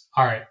 days.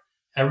 All right.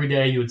 Every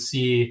day you would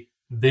see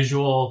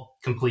visual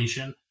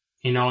completion,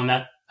 and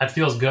that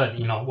feels good.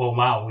 Well,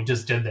 wow, we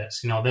just did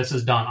this. This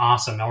is done.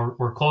 Awesome. Now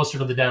we're closer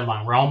to the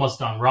deadline. We're almost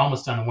done.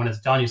 And when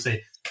it's done, you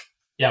say,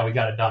 yeah, we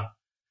got it done.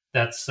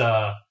 That's,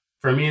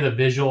 for me, the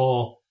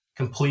visual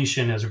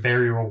completion is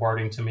very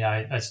rewarding to me.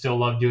 I still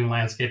love doing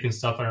landscaping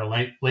stuff at our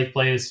lake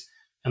place.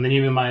 And then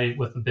even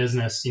with the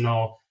business,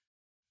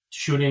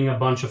 shooting a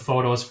bunch of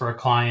photos for a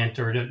client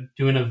or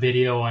doing a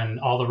video and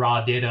all the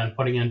raw data and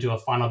putting it into a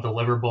final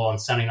deliverable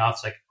and sending off.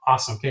 It's like,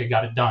 awesome. Okay,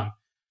 got it done.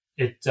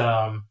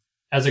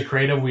 As a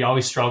creative, we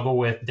always struggle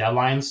with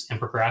deadlines and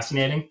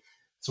procrastinating.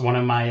 It's one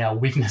of my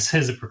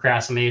weaknesses of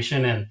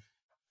procrastination.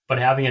 But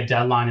having a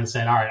deadline and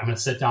saying, all right, I'm going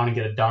to sit down and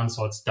get it done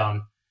so it's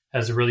done,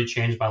 has really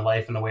changed my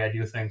life and the way I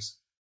do things.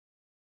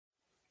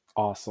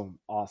 Awesome.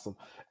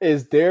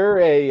 Is there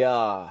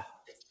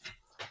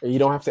you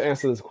don't have to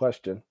answer this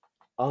question.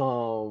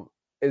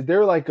 Is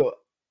there like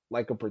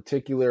a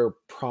particular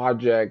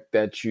project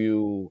that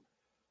you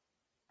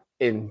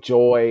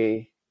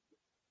enjoy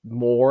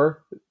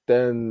more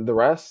than the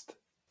rest?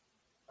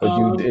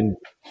 It's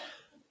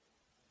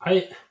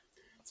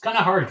kind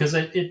of hard because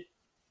it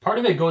part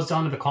of it goes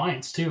down to the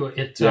clients too.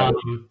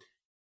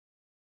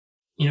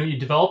 You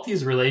develop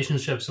these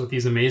relationships with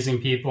these amazing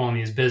people and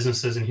these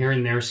businesses and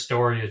hearing their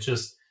story. It's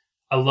just,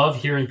 I love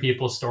hearing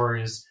people's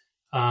stories.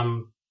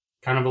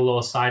 Kind of a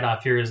little side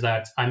off here is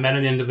that I met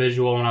an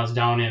individual when I was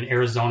down in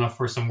Arizona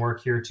for some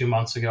work here 2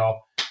 months ago,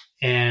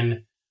 and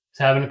was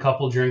having a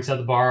couple drinks at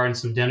the bar and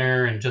some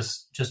dinner, and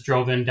just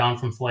drove down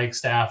from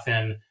Flagstaff.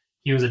 And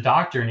he was a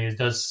doctor, and he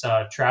does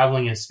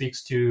traveling and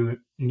speaks to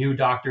new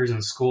doctors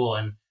in school.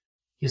 And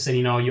he said,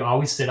 you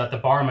always sit at the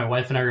bar. My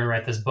wife and I are going to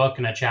write this book,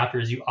 and that chapter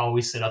is you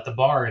always sit at the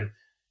bar. And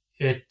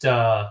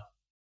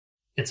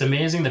it's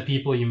amazing the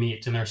people you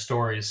meet and their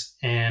stories,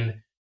 and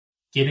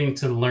getting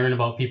to learn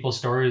about people's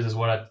stories is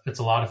it's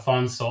a lot of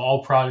fun. So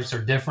all projects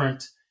are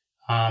different.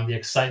 The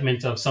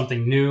excitement of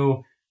something new.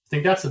 I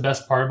think that's the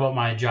best part about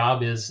my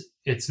job is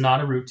it's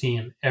not a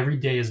routine. Every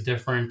day is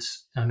different.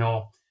 I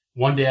know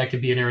one day I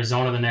could be in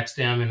Arizona, the next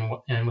day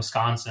I'm in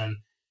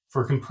Wisconsin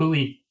for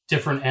completely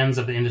different ends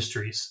of the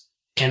industries.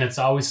 And it's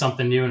always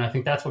something new. And I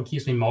think that's what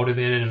keeps me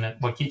motivated and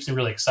what keeps me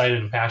really excited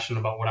and passionate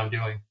about what I'm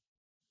doing.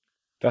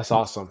 That's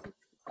awesome.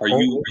 Are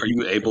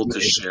you able to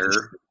share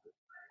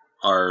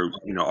our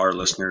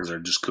listeners, or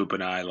just Coop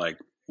and I, like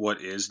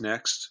what is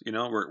next?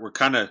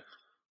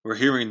 We're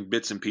hearing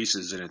bits and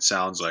pieces, and it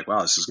sounds like,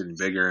 wow, this is getting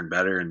bigger and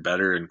better and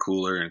better and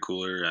cooler and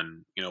cooler.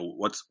 And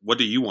what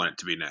do you want it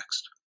to be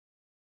next?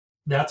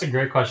 That's a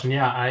great question.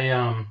 Yeah,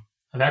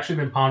 I've actually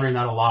been pondering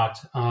that a lot.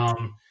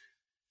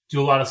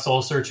 Do a lot of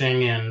soul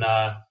searching, and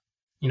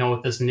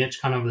with this niche,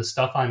 kind of the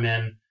stuff I'm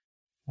in,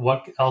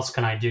 what else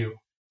can I do?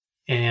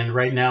 And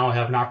right now, I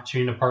have an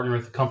opportunity to partner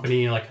with a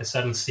company, like I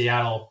said, in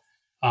Seattle.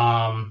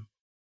 Don't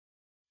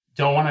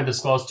want to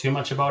disclose too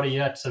much about it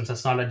yet, since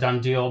it's not a done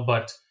deal,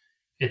 but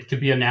it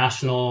could be a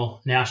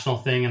national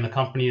thing, and the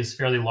company is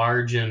fairly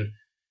large. And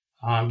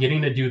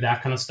getting to do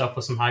that kind of stuff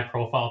with some high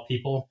profile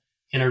people,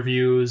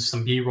 interviews,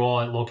 some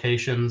B-roll at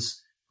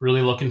locations,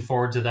 really looking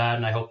forward to that,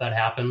 and I hope that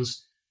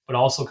happens. But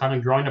also kind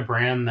of growing a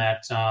brand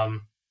that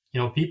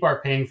people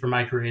are paying for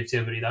my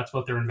creativity. That's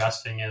what they're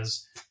investing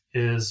is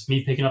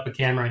me picking up a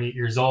camera at 8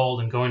 years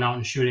old and going out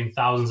and shooting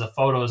thousands of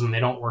photos, and they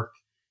don't work,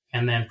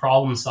 and then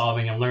problem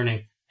solving and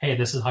learning, hey,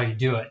 this is how you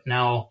do it.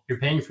 Now you're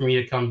paying for me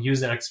to come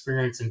use that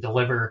experience and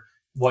deliver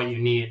what you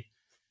need.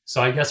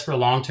 So I guess for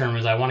long term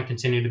is I want to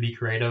continue to be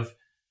creative,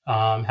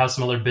 have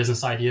some other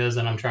business ideas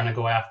that I'm trying to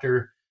go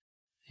after,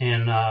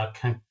 and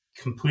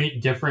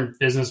complete different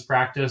business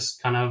practice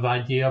kind of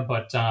idea.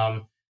 But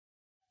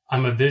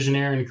I'm a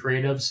visionary and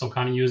creative, so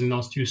kind of using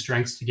those two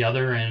strengths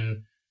together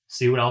and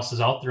see what else is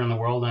out there in the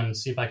world and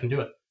see if I can do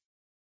it.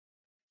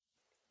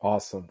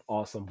 Awesome.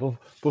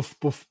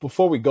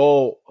 Before we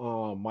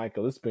go,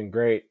 Michael, it's been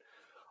great.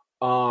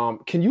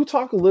 Can you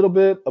talk a little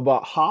bit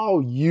about how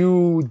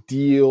you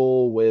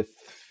deal with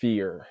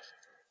fear?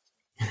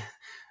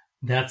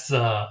 That's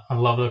I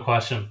love the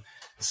question.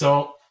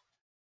 So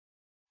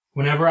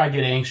whenever I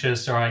get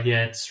anxious or I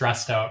get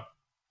stressed out,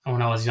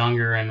 when I was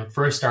younger and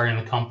first starting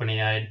the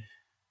company, I'd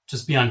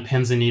just be on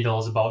pins and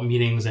needles about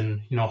meetings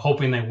and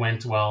hoping they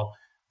went well.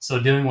 So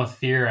dealing with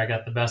fear, I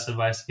got the best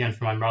advice again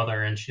from my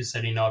mother, and she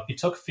said, if you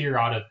take fear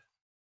out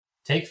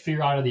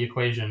of the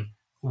equation,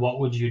 what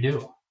would you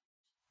do?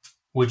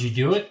 Would you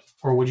do it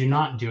or would you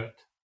not do it?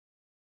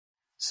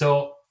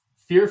 So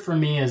fear for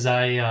me is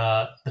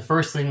the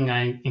first thing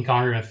I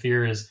encountered in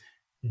fear is,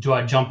 do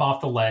I jump off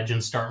the ledge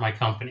and start my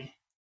company?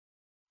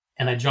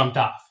 And I jumped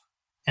off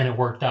and it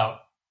worked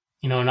out.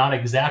 Not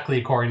exactly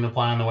according to the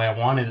plan the way I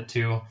wanted it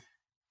to,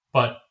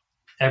 but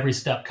every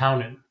step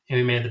counted and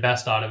we made the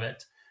best out of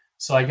it.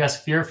 So I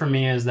guess fear for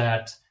me is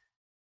that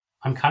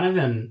I'm kind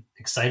of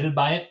excited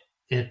by it.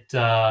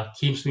 It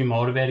keeps me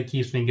motivated,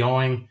 keeps me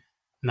going.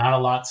 Not a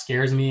lot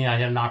scares me. I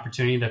had an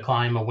opportunity to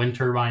climb a wind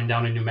turbine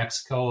down in New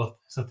Mexico.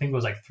 So I think it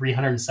was like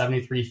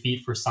 373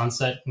 feet for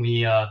sunset.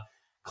 We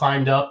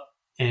climbed up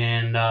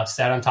and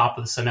sat on top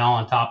of the Sunel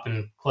on top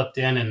and clipped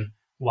in and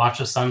watched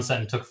the sunset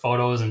and took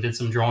photos and did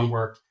some drone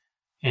work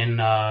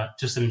and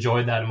just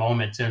enjoyed that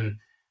moment. And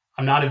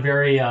I'm not a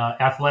very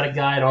athletic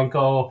guy. I don't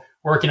go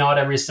working out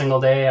every single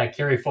day. I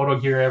carry photo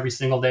gear every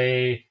single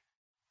day.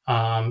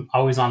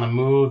 Always on the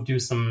move, do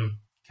some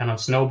kind of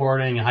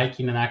snowboarding and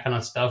hiking and that kind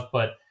of stuff.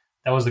 But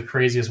that was the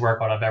craziest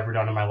workout I've ever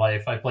done in my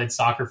life. I played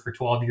soccer for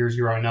 12 years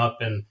growing up,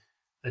 and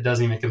it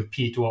doesn't even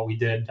compete to what we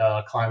did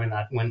climbing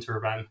that wind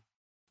turbine.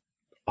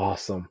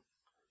 Awesome.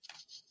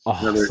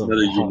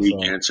 Another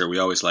unique answer. We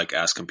always like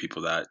asking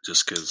people that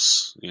just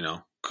because,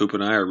 Coop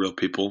and I are real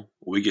people.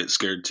 We get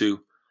scared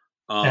too.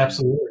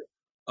 Absolutely.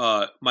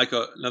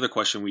 Micah, another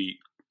question we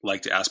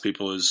like to ask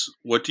people is,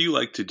 what do you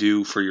like to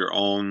do for your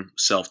own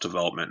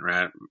self-development,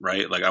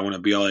 right? Like, I want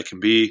to be all I can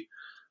be.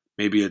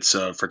 Maybe it's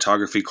a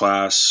photography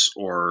class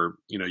or,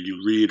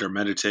 you read or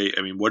meditate.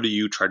 I mean, what do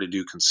you try to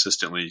do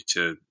consistently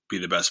to be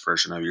the best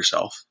version of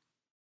yourself?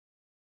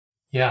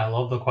 Yeah, I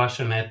love the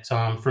question. It,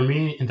 for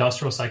me,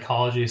 industrial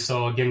psychology.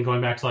 So again,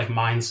 going back to like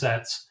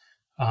mindsets,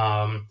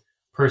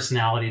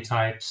 personality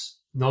types,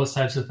 those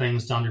types of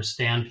things to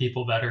understand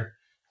people better,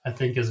 I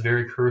think is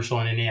very crucial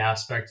in any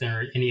aspect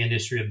or any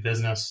industry of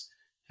business.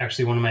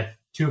 Actually, one of my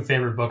two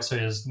favorite books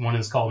is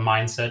called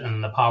Mindset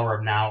and The Power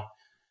of Now.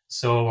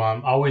 So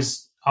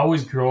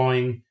always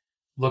growing,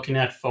 looking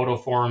at photo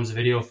forums,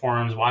 video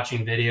forums,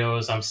 watching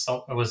videos.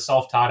 I was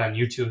self-taught on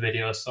YouTube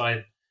videos, so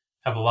I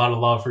have a lot of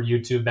love for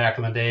YouTube back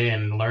in the day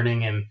and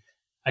learning, and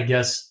I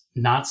guess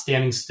not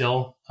standing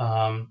still.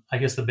 I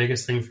guess the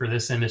biggest thing for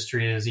this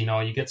industry is,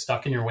 you get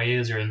stuck in your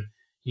ways or you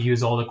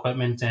use old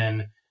equipment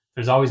and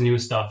there's always new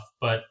stuff,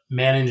 but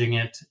managing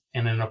it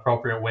in an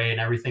appropriate way, and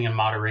everything in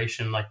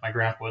moderation. Like my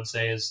grandpa would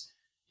say, is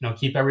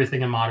keep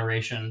everything in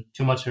moderation.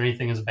 Too much of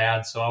anything is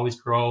bad. So always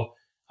grow,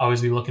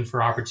 always be looking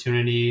for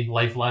opportunity,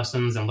 life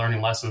lessons, and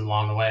learning lessons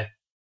along the way.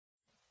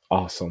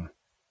 Awesome.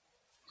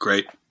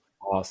 Great.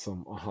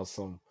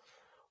 Awesome.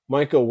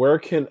 Micah, where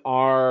can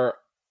our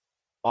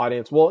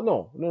audience? Well,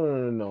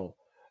 no.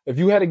 If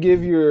you had to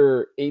give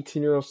your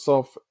 18-year-old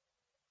self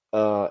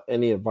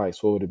any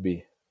advice, what would it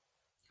be?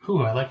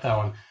 Ooh, I like that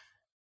one.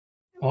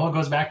 Well, it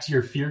goes back to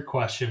your fear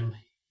question.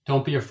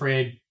 Don't be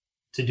afraid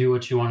to do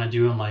what you want to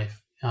do in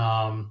life.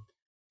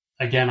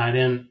 Again, I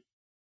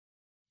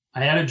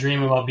had a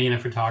dream about being a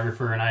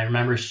photographer, and I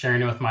remember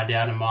sharing it with my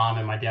dad and mom,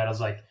 and my dad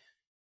was like,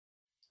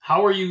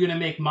 how are you going to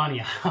make money?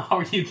 How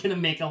are you going to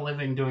make a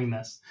living doing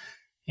this?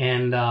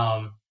 And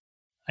I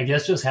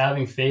guess just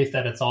having faith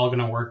that it's all going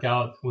to work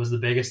out was the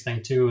biggest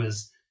thing too,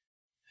 is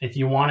if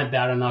you want it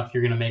bad enough,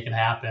 you're going to make it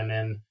happen,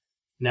 and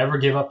never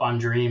give up on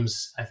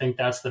dreams. I think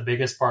that's the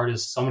biggest part,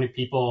 is so many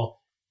people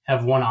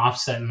have one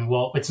offset and,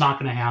 well, it's not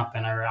going to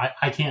happen, or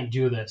I can't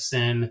do this.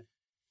 And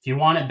if you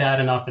want it bad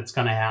enough, it's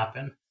going to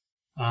happen.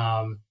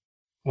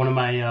 One of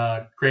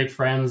my great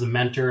friends, a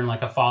mentor and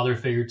like a father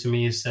figure to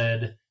me,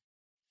 said,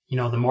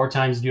 the more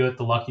times you do it,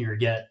 the luckier you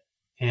get.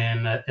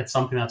 And it's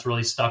something that's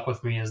really stuck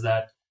with me, is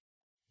that,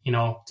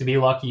 to be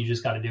lucky, you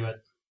just got to do it.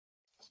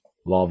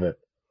 Love it.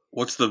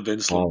 What's the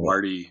Vince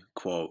Lombardi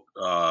quote?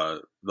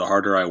 The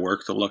harder I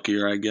work, the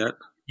luckier I get.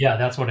 Yeah,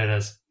 that's what it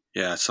is.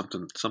 Yeah,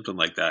 something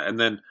like that. And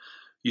then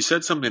you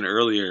said something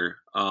earlier.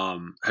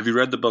 Have you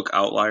read the book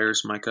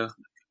Outliers, Micah?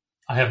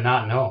 I have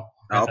not. No.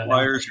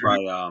 Outliers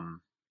by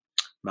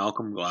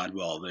Malcolm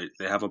Gladwell.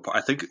 They have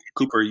I think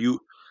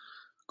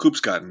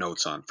Coop's got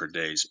notes on for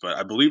days, but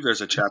I believe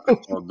there's a chapter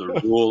called The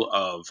Rule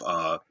of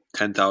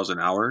 10,000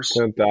 Hours.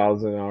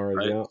 10,000 hours,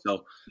 right? Yeah.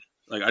 So,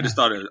 I just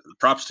thought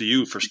props to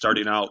you for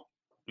starting out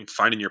and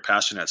finding your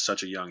passion at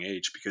such a young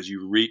age, because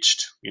you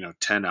reached,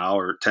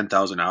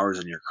 10,000 hours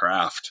in your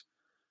craft,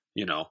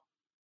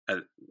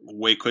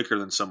 way quicker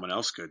than someone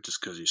else could, just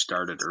because you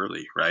started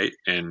early, right?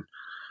 And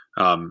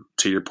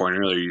to your point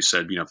earlier, you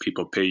said,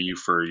 people pay you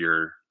for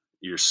your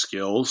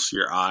skills,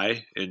 your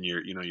eye, and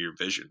your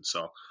vision.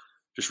 So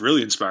just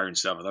really inspiring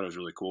stuff. I thought it was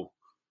really cool.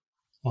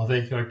 Well,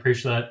 thank you. I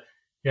appreciate that.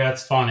 Yeah,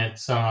 it's fun.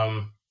 It's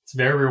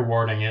very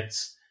rewarding.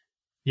 It's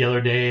the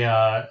other day,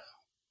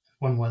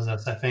 when was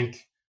this? I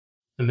think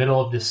the middle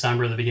of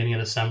December, the beginning of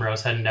December, I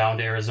was heading down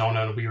to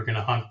Arizona, and we were going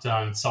to hunt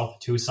south of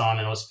Tucson,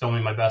 and I was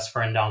filming my best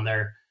friend down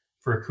there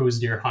for a Coues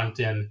deer hunt.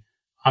 And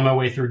on my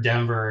way through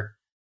Denver,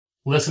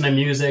 listening to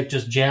music,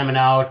 just jamming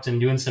out and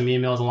doing some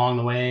emails along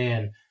the way,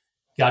 and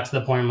got to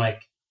the point I'm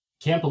like,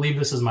 can't believe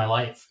this is my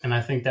life. And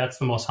I think that's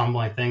the most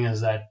humbling thing,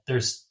 is that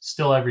there's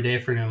still every day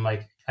for me, I'm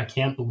like, I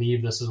can't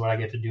believe this is what I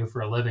get to do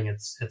for a living.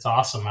 It's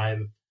awesome.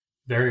 I'm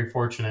very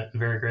fortunate and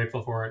very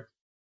grateful for it.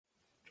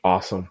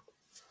 Awesome.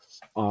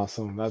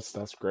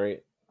 That's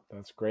great.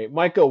 That's great.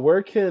 Micah,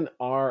 where can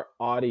our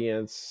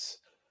audience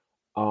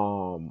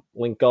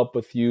link up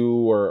with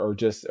you, or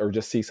just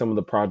see some of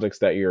the projects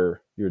that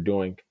you're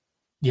doing?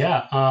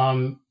 Yeah.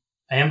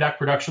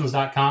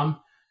 amdacproductions.com.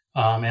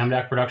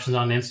 Amdac Productions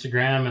on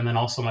Instagram, and then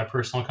also my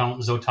personal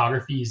account,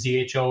 Zotography,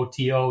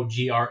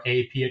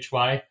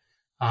 ZHOTOGRAPHY.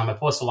 I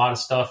post a lot of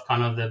stuff,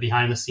 kind of the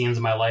behind the scenes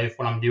of my life,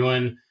 what I'm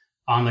doing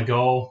on the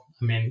go.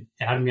 I mean,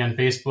 add me on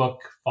Facebook,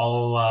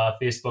 follow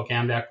Facebook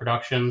Amdac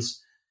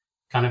Productions,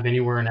 kind of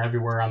anywhere and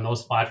everywhere on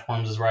those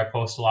platforms is where I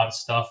post a lot of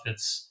stuff.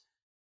 It's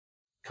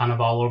kind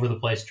of all over the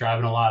place,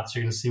 driving a lot, so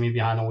you're going to see me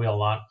behind the wheel a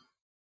lot.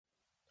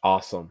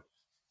 Awesome.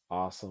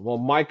 Well,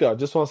 Micah,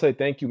 just want to say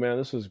thank you, man.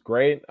 This was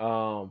great.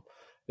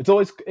 It's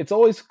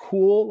always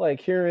cool,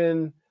 like,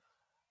 hearing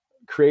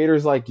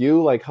creators like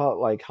you, like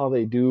how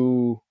they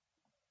do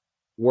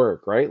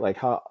work, right?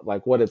 Like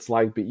what it's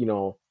like,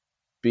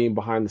 being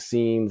behind the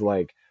scenes,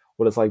 like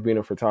what it's like being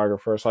a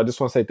photographer. So I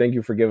just want to say thank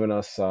you for giving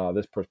us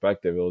this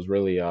perspective. It was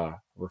really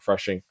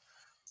refreshing.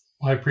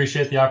 Well, I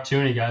appreciate the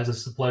opportunity, guys.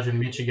 It's a pleasure to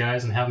meet you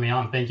guys and have me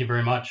on. Thank you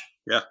very much.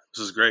 Yeah,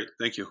 this is great.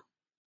 Thank you.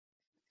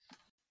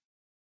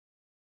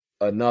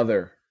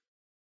 Another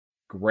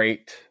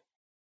great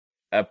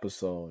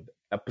episode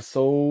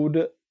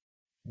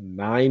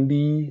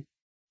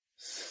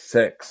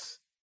 96.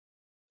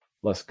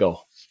 Let's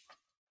go.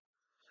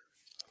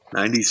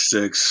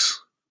 96.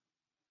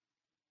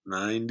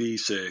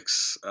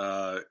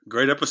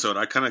 Great episode.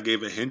 I kind of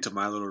gave a hint of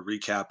my little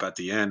recap at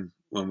the end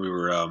when we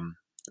were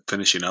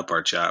finishing up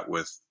our chat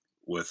with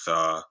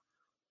Micah,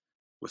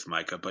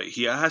 but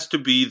he has to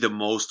be the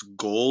most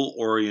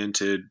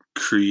goal-oriented,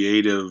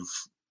 creative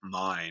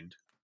mind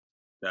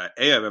that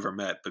A, I've ever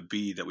met, but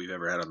B, that we've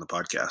ever had on the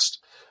podcast.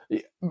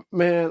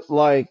 Man,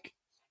 like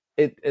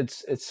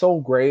it's so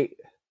great,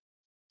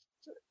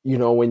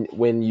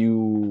 when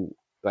you,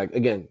 like,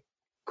 again,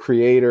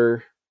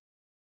 creator,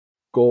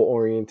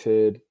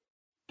 goal-oriented,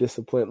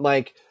 disciplined,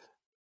 like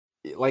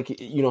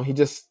he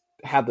just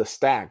had the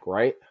stack,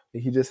 right?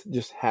 He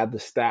just had the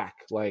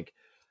stack. Like,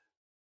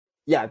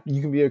 yeah,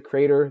 you can be a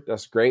creator,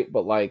 that's great,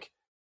 but like,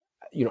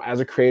 as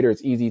a creator,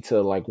 it's easy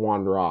to like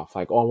wander off.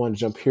 Like, oh, I want to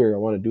jump here. I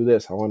want to do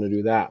this. I want to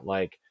do that.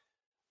 Like,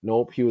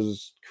 nope. He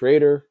was a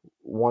creator,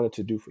 wanted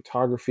to do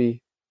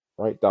photography,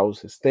 right? That was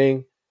his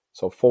thing.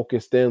 So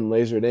focused in,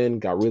 lasered in,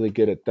 got really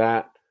good at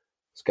that.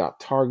 He's got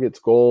targets,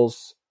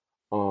 goals,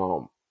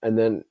 and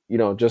then,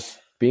 just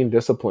being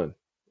disciplined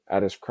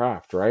at his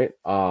craft, right?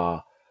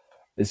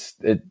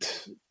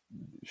 If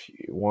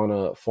you want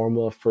a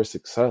formula for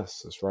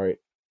success, it's right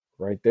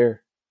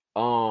there.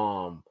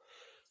 No,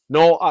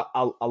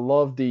 I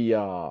love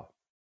the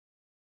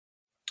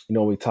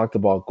we talked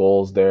about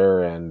goals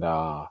there, and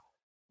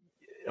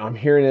I'm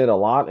hearing it a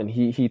lot, and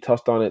he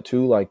touched on it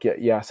too. Like,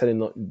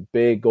 setting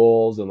big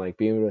goals and like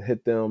being able to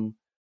hit them.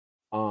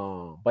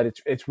 But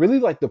it's really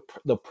like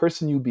the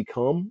person you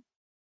become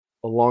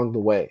along the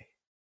way,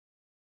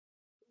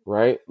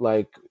 right?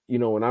 Like,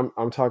 when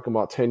I'm talking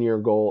about 10-year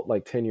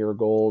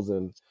goals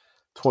and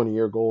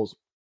 20-year goals,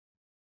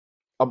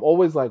 I'm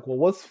always like, well,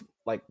 what's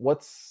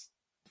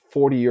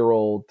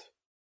 40-year-old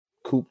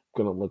Coop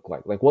gonna look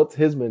like? Like, what's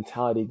his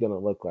mentality gonna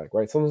look like,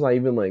 right? Sometimes I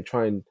even like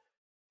try and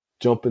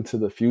jump into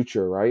the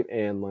future, right?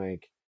 And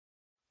like,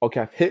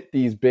 okay, I've hit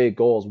these big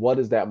goals. What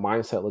does that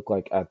mindset look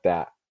like at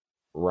that,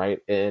 right?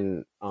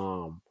 And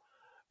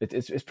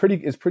it's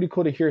pretty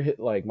cool to hear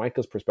like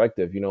Micah's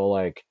perspective.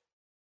 Like,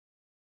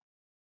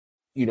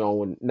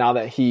 now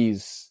that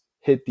he's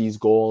hit these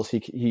goals, he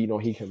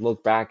can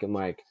look back and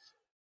like,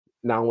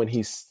 now when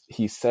he's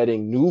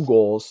setting new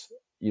goals,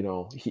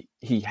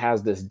 he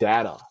has this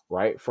data,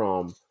 right,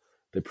 from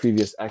the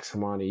previous X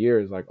amount of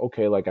years. Like,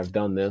 okay, like I've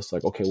done this.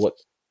 Like, okay,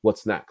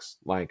 what's next?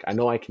 Like, I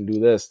know I can do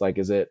this. Like,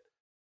 is it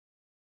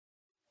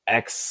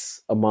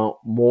X amount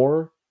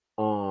more?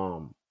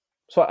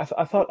 So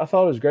I thought it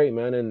was great,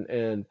 man.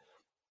 And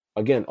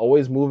again,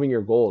 always moving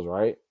your goals,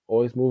 right?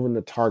 Always moving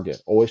the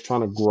target. Always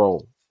trying to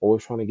grow.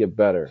 Always trying to get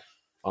better. It's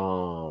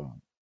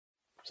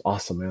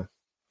awesome, man.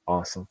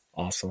 Awesome.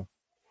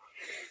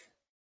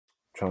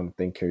 Trying to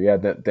think here. Yeah,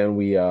 then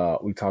we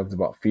talked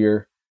about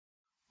fear.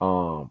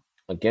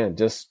 Again,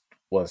 just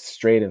was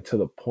straight and to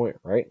the point,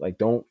 right? Like,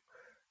 don't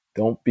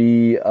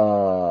be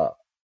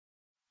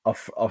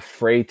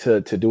afraid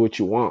to do what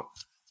you want.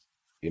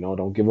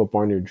 Don't give up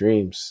on your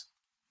dreams.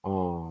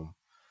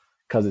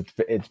 Because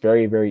it's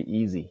very, very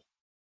easy.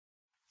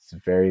 It's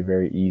very,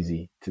 very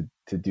easy to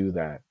do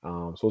that.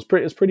 So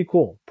it's pretty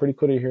cool. Pretty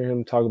cool to hear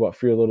him talk about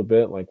fear a little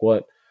bit, like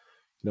what,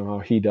 how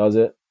he does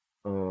it.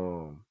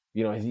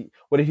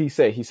 What did he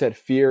say? He said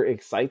fear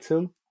excites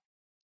him.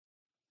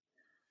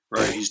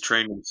 Right, he's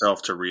trained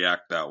himself to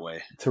react that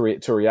way.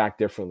 To react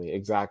differently,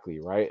 exactly,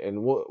 right?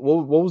 And what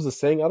was the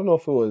saying? I don't know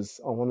if it was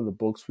on one of the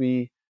books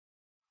we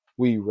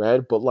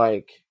read, but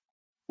like,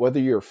 whether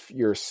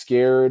you're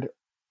scared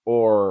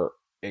or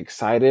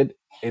excited,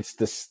 it's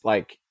this,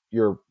 like,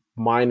 your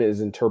mind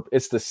is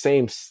it's the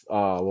same.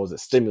 What was it?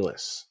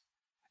 Stimulus.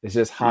 It's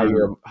just how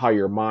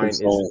your mind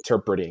is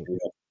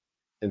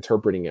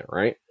interpreting it,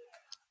 right?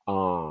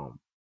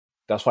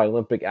 That's why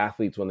Olympic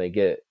athletes, when they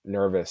get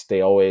nervous,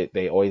 they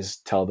always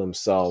tell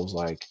themselves,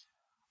 like,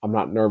 I'm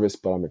not nervous,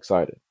 but I'm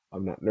excited.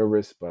 I'm not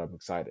nervous, but I'm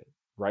excited,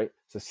 right?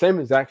 It's the same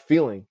exact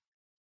feeling,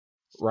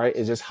 right?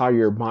 It's just how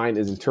your mind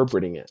is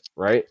interpreting it,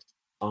 right?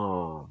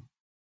 So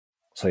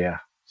yeah,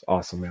 it's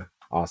awesome, man.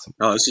 Awesome.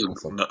 No, this is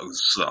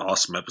an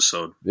awesome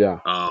episode. Yeah.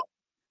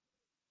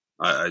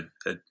 I'm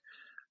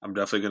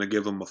definitely going to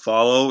give him a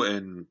follow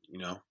and,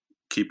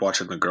 keep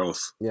watching the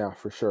growth. Yeah,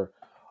 for sure.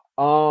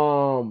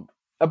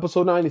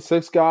 Episode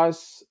 96,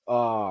 guys.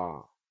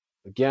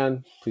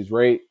 Again, please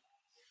rate,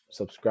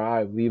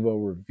 subscribe, leave a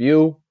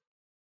review.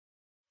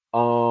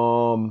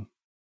 Man,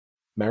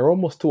 we're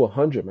almost to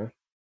 100, man.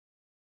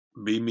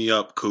 Beam me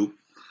up, Coop.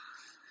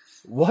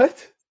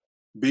 What?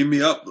 Beam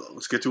me up.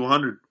 Let's get to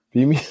 100.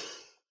 Beam me.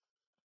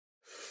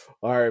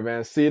 All right,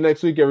 man. See you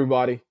next week,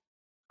 everybody.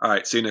 All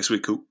right. See you next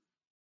week, Coop.